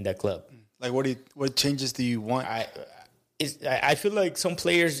in that club. Like what changes do you want? I feel like some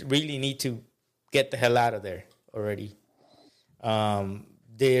players really need to get the hell out of there already.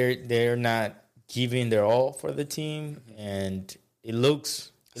 They're not giving their all for the team, and it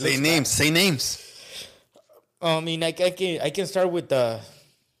looks... Say names. I mean, I can start with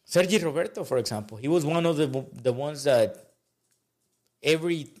Sergi Roberto, for example. He was one of the ones that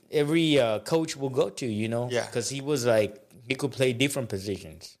every coach will go to, you know? Yeah. Because he was like, he could play different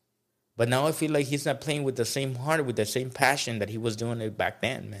positions. But now I feel like he's not playing with the same heart, with the same passion that he was doing it back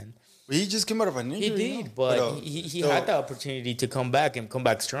then, man. Well, he just came out of an injury. He did, but he had the opportunity to come back and come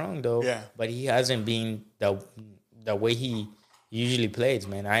back strong, though. Yeah. But he hasn't been the way he usually plays,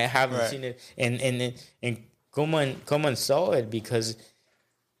 man. I haven't seen it. And Koeman saw it because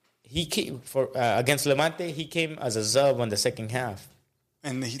he came against Levante. He came as a sub on the second half,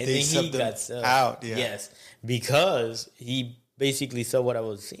 and then they subbed him out. Yeah. Yes, because he basically saw what I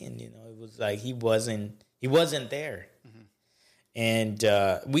was seeing. You know, it was like he wasn't there, and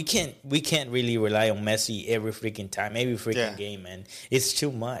we can't really rely on Messi every freaking time, every freaking game, man. It's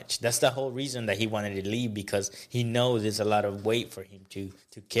too much. That's the whole reason that he wanted to leave, because he knows there's a lot of weight for him to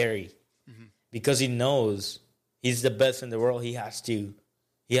carry. Because he knows he's the best in the world, he has to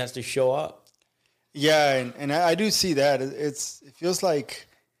show up. Yeah, and I do see that. It feels like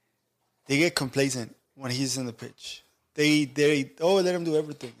they get complacent when he's in the pitch. They let him do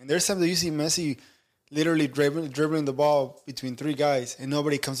everything. And there's times that you see Messi literally dribbling the ball between 3 guys, and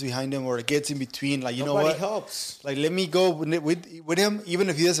nobody comes behind him or gets in between. Like, know what? Nobody helps. Like, let me go with him, even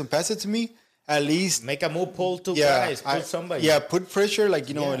if he doesn't pass it to me. At least make a move, pull 2 guys, pull somebody. Yeah, put pressure, like,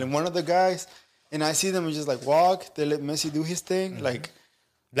 and one of the guys. And I see them just like walk. They let Messi do his thing, like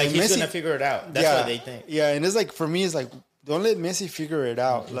he's Messi, gonna figure it out. That's what they think. Yeah, and it's like, for me, it's like, don't let Messi figure it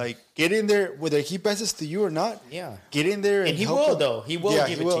out. Like, get in there, whether he passes to you or not. Yeah, get in there, and he will him. Though he will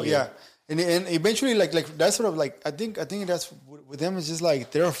give it to you. Yeah, and eventually, like that's sort of like I think that's with them. It's just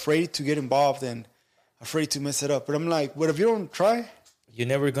like they're afraid to get involved and afraid to mess it up. But I'm like, what if you don't try? You're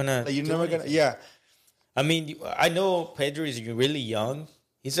never gonna. Like, you're never gonna. Yeah. I mean, I know Pedro is really young.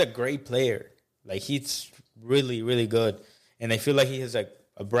 He's a great player. Like, he's really, really good. And I feel like he has a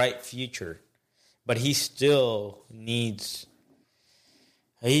bright future. But he still needs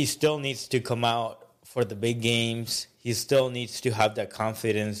to come out for the big games. He still needs to have that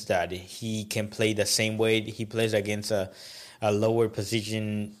confidence that he can play the same way he plays against a lower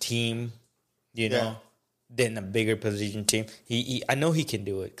position team, you know, than a bigger position team. I know he can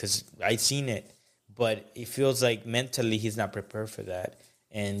do it because I've seen it. But it feels like mentally he's not prepared for that.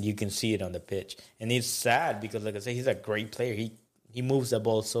 And you can see it on the pitch. And it's sad because, like I said, he's a great player. He moves the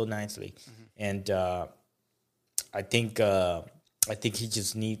ball so nicely. And I think he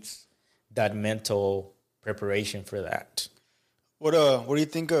just needs that mental preparation for that. What do you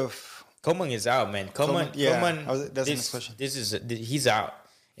think of... Koeman is out, man. Koeman, that's the next question. He's out.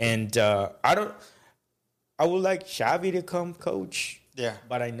 And I would like Xavi to come coach. Yeah.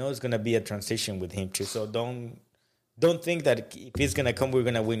 But I know it's going to be a transition with him too. So don't think that if he's going to come, we're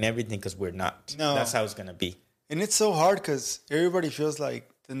going to win everything, because we're not. No. That's how it's going to be. And it's so hard because everybody feels like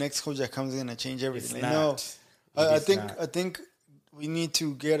the next coach that comes is going to change everything. I think we need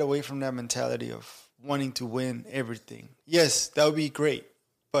to get away from that mentality of wanting to win everything. Yes, that would be great.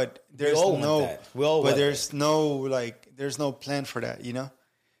 But there's no plan for that, you know?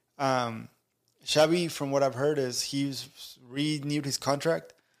 Xavi, from what I've heard, is he's renewed his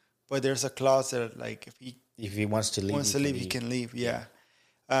contract, but there's a clause that, like, if he wants to leave, he can leave. Yeah.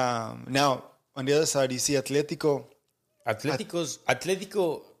 Now, on the other side, you see Atletico.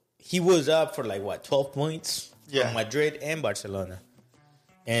 Atletico, he was up for 12 points from Madrid and Barcelona.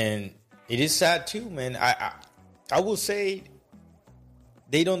 And it is sad too, man. I will say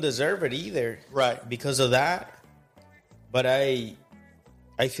they don't deserve it either. Right. Because of that. But I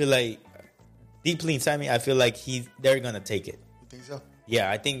feel like deeply inside me, I feel like they're going to take it. You think so? Yeah,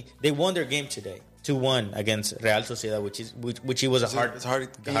 I think they won their game today, 2-1 against Real Sociedad, which it was It's a hard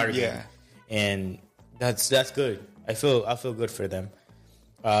game, game, and that's good. I feel good for them.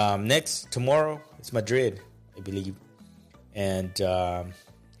 Next tomorrow it's Madrid, I believe, and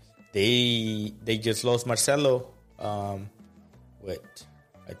they just lost Marcelo. I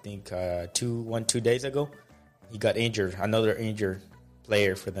think 2 days ago, he got injured. Another injured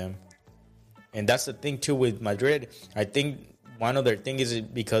player for them, and that's the thing too with Madrid. I think one other thing is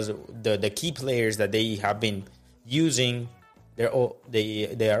because the key players that they have been using, they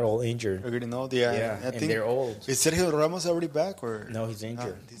are all injured. Already know, Yeah, I and think they're old. Is Sergio Ramos already back or No, he's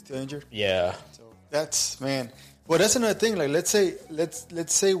injured. He's still injured. Yeah. So that's Well, that's another thing. Like, let's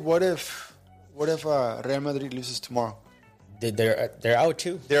say what if Real Madrid loses tomorrow? They're out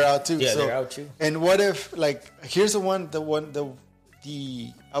too. They're out too. Yeah, so, they're out too. And what if, like, here's the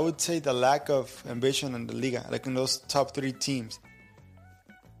I would say the lack of ambition in the Liga, like in those top 3 teams.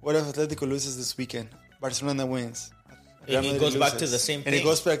 What if Atletico loses this weekend? Barcelona wins. And it goes back to the same thing. And it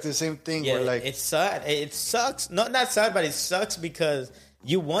goes back to the same thing. Yeah, where, like, it's sad. It sucks. Not sad, but it sucks because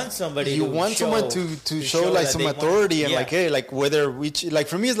you want somebody. Someone to show like some authority and like, hey, like whether like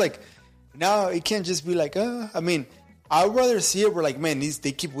for me it's like now it can't just be like, I mean, I'd rather see it where like, man,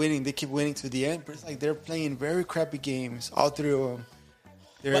 they keep winning to the end, but it's like they're playing very crappy games, all 3 of them.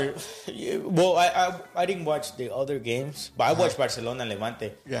 Well, I didn't watch the other games, but I watched Barcelona and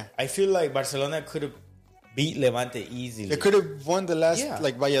Levante. Yeah. I feel like Barcelona could have beat Levante easily. They could have won the last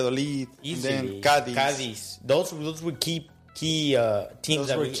like Valladolid, easily. And then Cádiz. Those were key teams.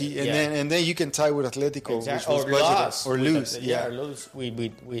 Those were key, and then you can tie with Atletico, exactly. which was or lose, or lose. We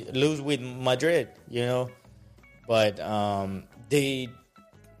lose with Madrid, you know. But they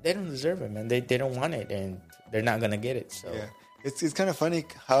don't deserve it, man. They don't want it, and they're not gonna get it. So yeah, it's kind of funny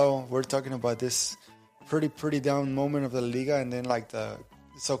how we're talking about this pretty down moment of the Liga, and then like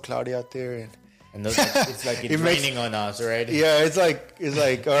it's so cloudy out there, and those, it's like it's raining on us, right? Yeah, it's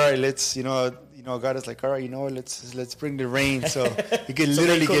like all right, let's God is like, all right, let's bring the rain, so you can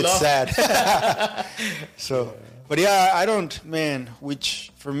literally get sad. So, but yeah, I don't, man.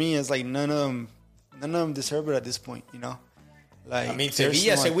 Which for me is like none of them deserve it at this point, you know. Like, I mean,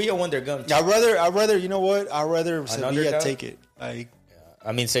 Sevilla won their game. I'd rather you know what? I'd rather Sevilla take it. Like,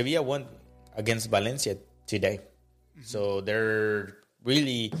 I mean, Sevilla won against Valencia today, so they're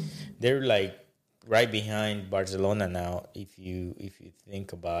like right behind Barcelona now. If you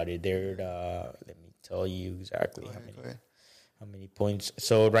think about it, they're let me tell you exactly how many points.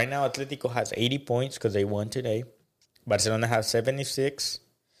 So right now, Atletico has 80 points because they won today. Barcelona has 76.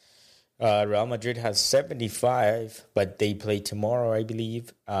 Real Madrid has 75, but they play tomorrow, I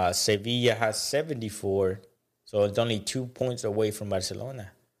believe. Sevilla has 74, so it's only 2 points away from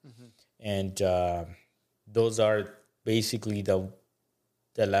Barcelona. Mm-hmm. And those are basically the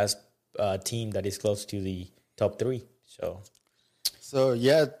last team that is close to the top 3. So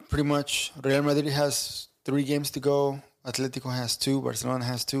yeah, pretty much Real Madrid has 3 games to go. Atletico has 2, Barcelona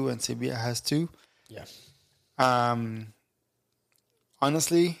has 2, and Sevilla has 2. Yeah.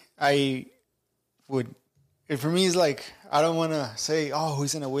 Honestly, I would. For me, it's like I don't want to say, "Oh,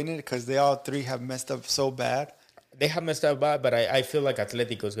 who's gonna win it?" because they all 3 have messed up so bad. They have messed up bad, but I feel like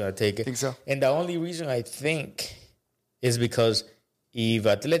Atletico is gonna take it. I think so. And the only reason I think is because if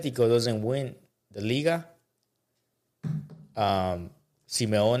Atletico doesn't win the Liga,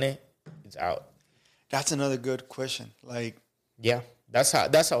 Simeone is out. That's another good question. Like, yeah, that's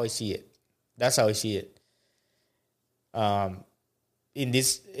how I see it. That's how I see it. In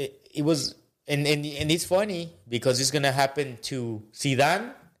this, it was, and it's funny because it's gonna happen to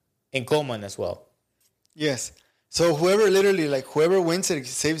Zidane and Koeman as well. Yes. So whoever wins it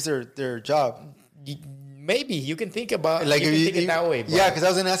saves their job. Maybe you can think about like you can think it that way. Yeah, because I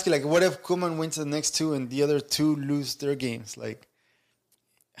was gonna ask you, like, what if Koeman wins the next 2 and the other 2 lose their games? Like,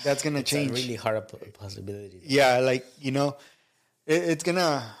 that's gonna change. It's a really hard possibility. Yeah, like, you know, it's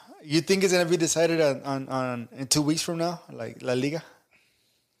gonna. You think it's gonna be decided on in 2 weeks from now, like La Liga?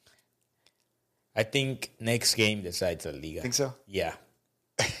 I think next game decides La Liga. Think so? Yeah.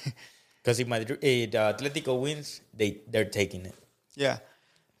 Because if Atletico wins, they're taking it. Yeah,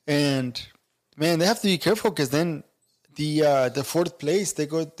 and man, they have to be careful because then the 4th place they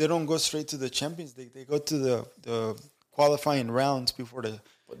don't go straight to the Champions League. They go to the qualifying rounds before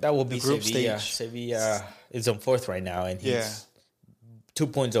that will be group Sevilla. stage. Sevilla is on 4th right now, and he's 2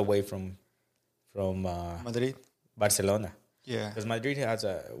 points away from Madrid, Barcelona. Yeah, because Madrid has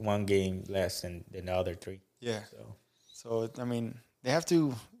 1 game less than the other 3. Yeah, so I mean, they have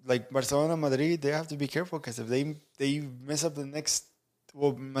to, like Barcelona, Madrid, they have to be careful because if they mess up the next,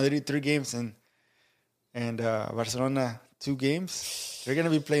 Madrid 3 games and Barcelona 2 games. They're gonna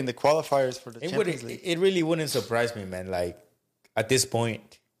be playing the qualifiers for the Champions League. It really wouldn't surprise me, man. Like at this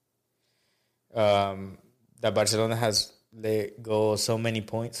point, that Barcelona has let go so many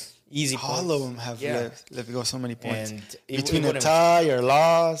points, easy All points. of them have let go so many points. And Between a tie or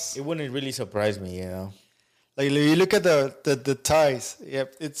loss. It wouldn't really surprise me, you know. Like if you look at the ties,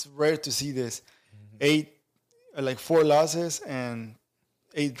 it's rare to see this. 4 losses and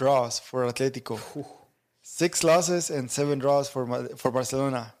 8 draws for Atletico. 6 losses and 7 draws for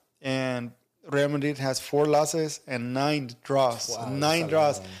Barcelona. And Real Madrid has 4 losses and 9 draws. Wow, 9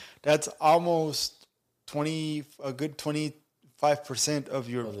 draws. That's almost a good 25% of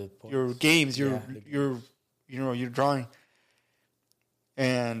your games. You're drawing.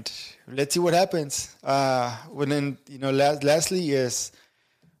 And let's see what happens. Lastly is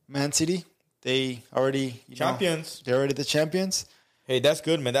Man City. They already champions. They're already the champions. Hey, that's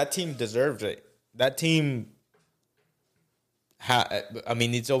good, man. That team deserves it. That team,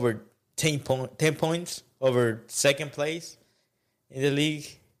 it's over 10 points over second place in the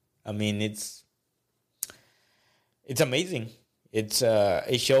league. I mean, it's amazing. It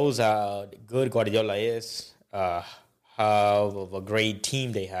shows how good Guardiola is. How of a great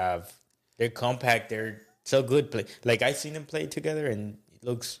team they have. They're compact. They're so good. Like I seen them play together, and it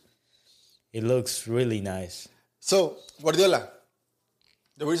looks really nice. So Guardiola,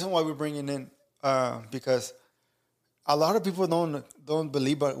 the reason why we're bringing in because a lot of people don't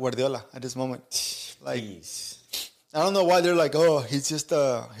believe Guardiola at this moment. Like, Jeez. I don't know why they're like, oh, he's just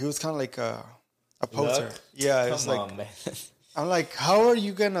he was kind of like a poser. Luck? Yeah, Come it's on, like man. I'm like, how are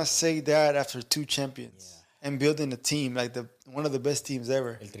you gonna say that after 2 champions and building a team like one of the best teams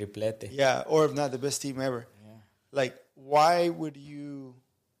ever? El triplete. Yeah, or if not the best team ever. Yeah. Like, why would you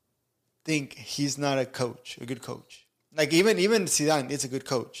think he's not a good coach? Like even Zidane is a good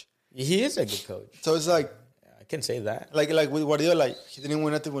coach. He is a good coach. So it's like, I can say that. like with Guardiola, like he didn't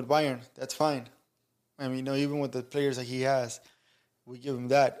win nothing with Bayern. That's fine. I mean, even with the players that he has, we give him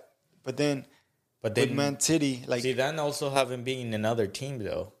that. But then with Man City, like Zidane also haven't been in another team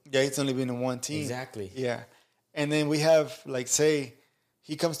though. yeah, it's only been in one team. Exactly. Yeah, and then we have like say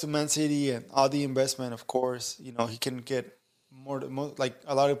he comes to Man City and all the investment, of course, he can get more like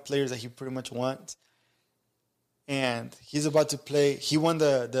a lot of players that he pretty much wants. And he's about to play. He won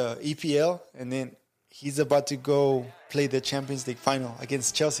the EPL, and then he's about to go play the Champions League final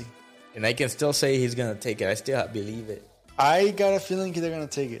against Chelsea. And I can still say he's gonna take it. I still believe it. I got a feeling they're gonna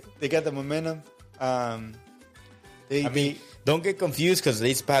take it. They got the momentum. Don't get confused because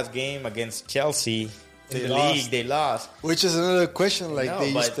this past game against Chelsea in the league, they lost. Which is another question. Like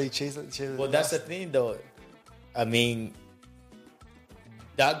they chase. Well, that's the thing, though. I mean,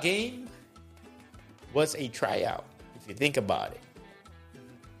 that game was a tryout, if you think about it.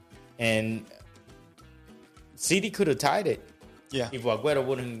 And City could have tied it. Yeah. If Aguero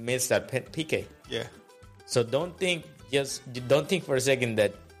wouldn't miss that PK. Yeah. So don't think for a second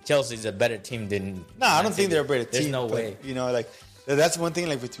that Chelsea is a better team than. No, I don't think they're a better team. There's no way. Like that's one thing.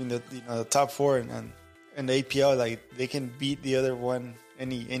 Like between the top 4 and the APL, like they can beat the other one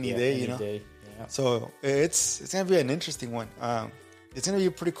any day. Day. Yeah. So it's gonna be an interesting one. It's gonna be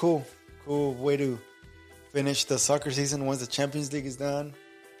a pretty cool way to finish the soccer season once the Champions League is done.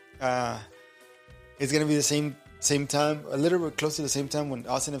 It's gonna be the same time, a little bit close to the same time when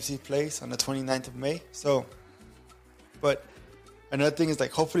Austin FC plays on the 29th of May. So, but another thing is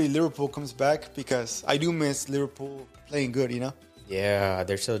like hopefully Liverpool comes back because I do miss Liverpool playing good. Yeah,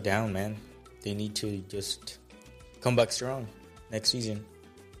 they're so down, man. They need to just come back strong next season.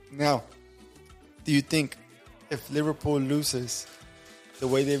 Now, do you think if Liverpool loses the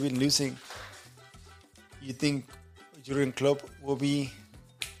way they've been losing, you think Jurgen Klopp will be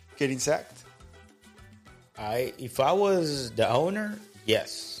getting sacked? If I was the owner,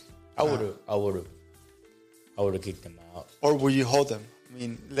 yes, I would have kicked them out. Or will you hold them? I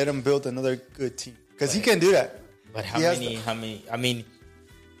mean, let them build another good team because he can do that. But how many? I mean,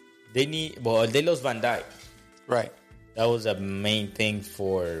 they lost Van Dijk. Right. That was a main thing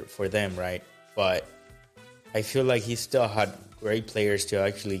for them, right? But I feel like he still had great players to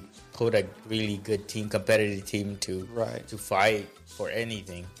actually put a really good team, competitive team to fight for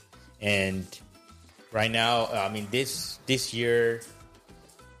anything. And right now, I mean, this year,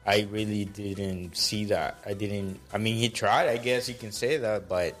 I really didn't see that. I mean, he tried, I guess you can say that,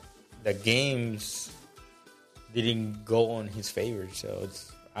 but the games didn't go on his favor. So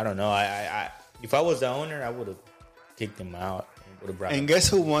I don't know. I if I was the owner, I would have kicked him out and would have brought. And guess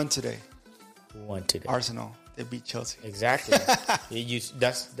who won today? Who won today? Arsenal. They beat Chelsea. Exactly.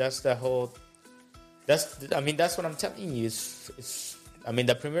 That's the whole. That's what I'm telling you.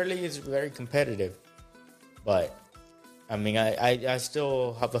 The Premier League is very competitive, but I mean, I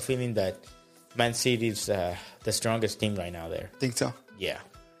still have a feeling that Man City is the strongest team right now there. Think so? Yeah.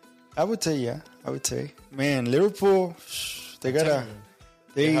 I would say, yeah. I would say. Man, Liverpool, they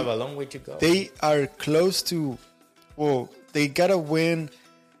have a long way to go. They are close to, they gotta win.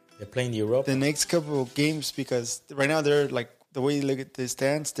 They're playing Europe. The next couple of games, because right now they're like, the way you look at the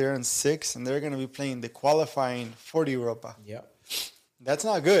stands, they're on 6, and they're going to be playing the qualifying for the Europa. Yeah. That's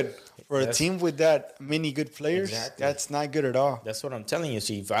not good. For a team with that many good players, that's not good at all. That's what I'm telling you.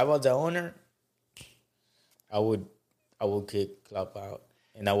 See, if I was the owner, I would kick Klopp out,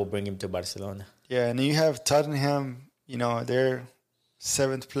 and I will bring him to Barcelona. Yeah, and you have Tottenham, they're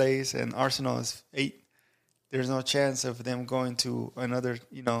 7th place, and Arsenal is 8th. There's no chance of them going to another,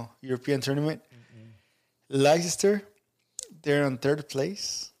 European tournament. Leicester, they're on 3rd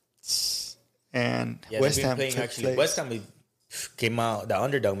place. And West Ham, actually, West Ham came out, the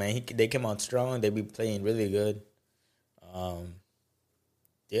underdog, man. They came out strong. They be playing really good. And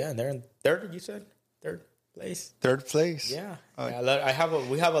they're in 3rd, you said? 3rd place? 3rd place. Yeah.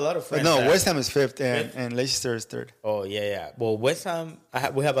 We have a lot of friends. No, West Ham is 5th and Leicester is 3rd. Oh, yeah. Well, West Ham,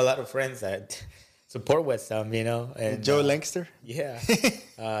 we have a lot of friends that support West Ham, And Joe Lancaster? Yeah.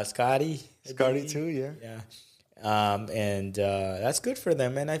 Scotty. Scotty too, yeah. Yeah. And that's good for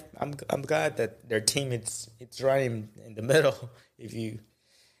them, and I'm glad that their team it's right in the middle.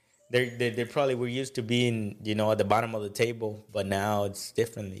 They probably were used to being at the bottom of the table, but now it's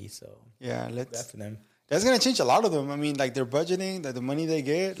differently. So yeah, glad for them. That's gonna change a lot of them. I mean, like their budgeting, the money they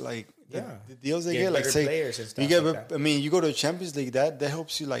get, like the deals they get, like say players and stuff you get. Like that. I mean, you go to the Champions League, that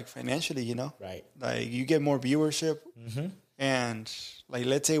helps you like financially, Right. Like you get more viewership, and like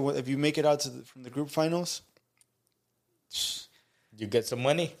let's say if you make it out from the group finals. You get some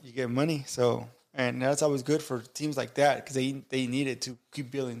money. You get money. So, and that's always good for teams like that because they need it to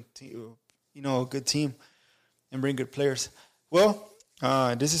keep building, a good team and bring good players. Well,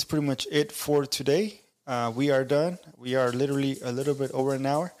 this is pretty much it for today. We are done. We are literally a little bit over an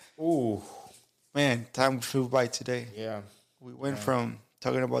hour. Ooh, man, time flew by today. Yeah, we went from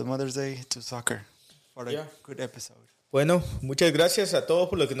talking about Mother's Day to soccer. What a good episode. Bueno, muchas gracias a todos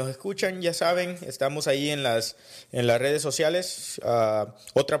por los que nos escuchan. Ya saben, estamos ahí en las redes sociales.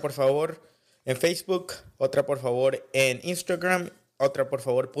 Otra, por favor, en Facebook. Otra, por favor, en Instagram. Otra, por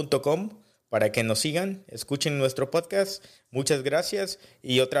favor.com para que nos sigan, escuchen nuestro podcast. Muchas gracias.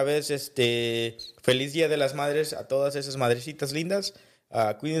 Y otra vez, feliz Día de las Madres a todas esas madrecitas lindas.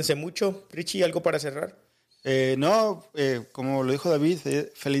 Cuídense mucho. Richie, ¿algo para cerrar? Como lo dijo David,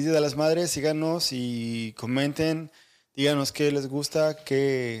 feliz Día de las Madres. Síganos y comenten. Díganos qué les gusta,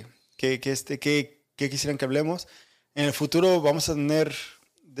 qué quisieran que hablemos. En el futuro vamos a tener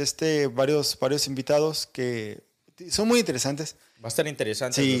varios invitados que son muy interesantes. Va a estar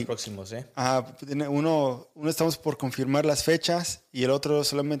interesante los próximos, Uno estamos por confirmar las fechas y el otro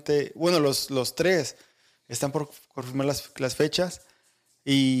solamente, los 3 están por confirmar las fechas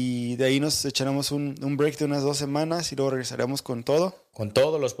y de ahí nos echaremos un break de unas 2 semanas y luego regresaremos con todo. Con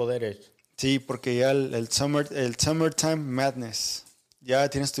todos los poderes. Sí, porque ya el Summertime Madness. ¿Ya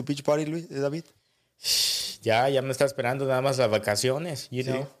tienes tu beach party, David? Ya me está esperando nada más las vacaciones, you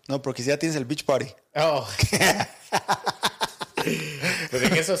know. No, porque ya tienes el beach party. Oh. Pues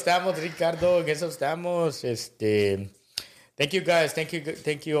en eso estamos, Ricardo, en eso estamos. Thank you guys,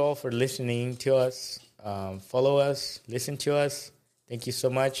 thank you all for listening to us. Follow us, listen to us. Thank you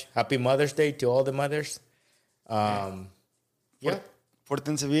so much. Happy Mother's Day to all the mothers.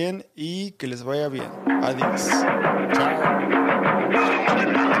 Pórtense bien y que les vaya bien. Adiós. Chao.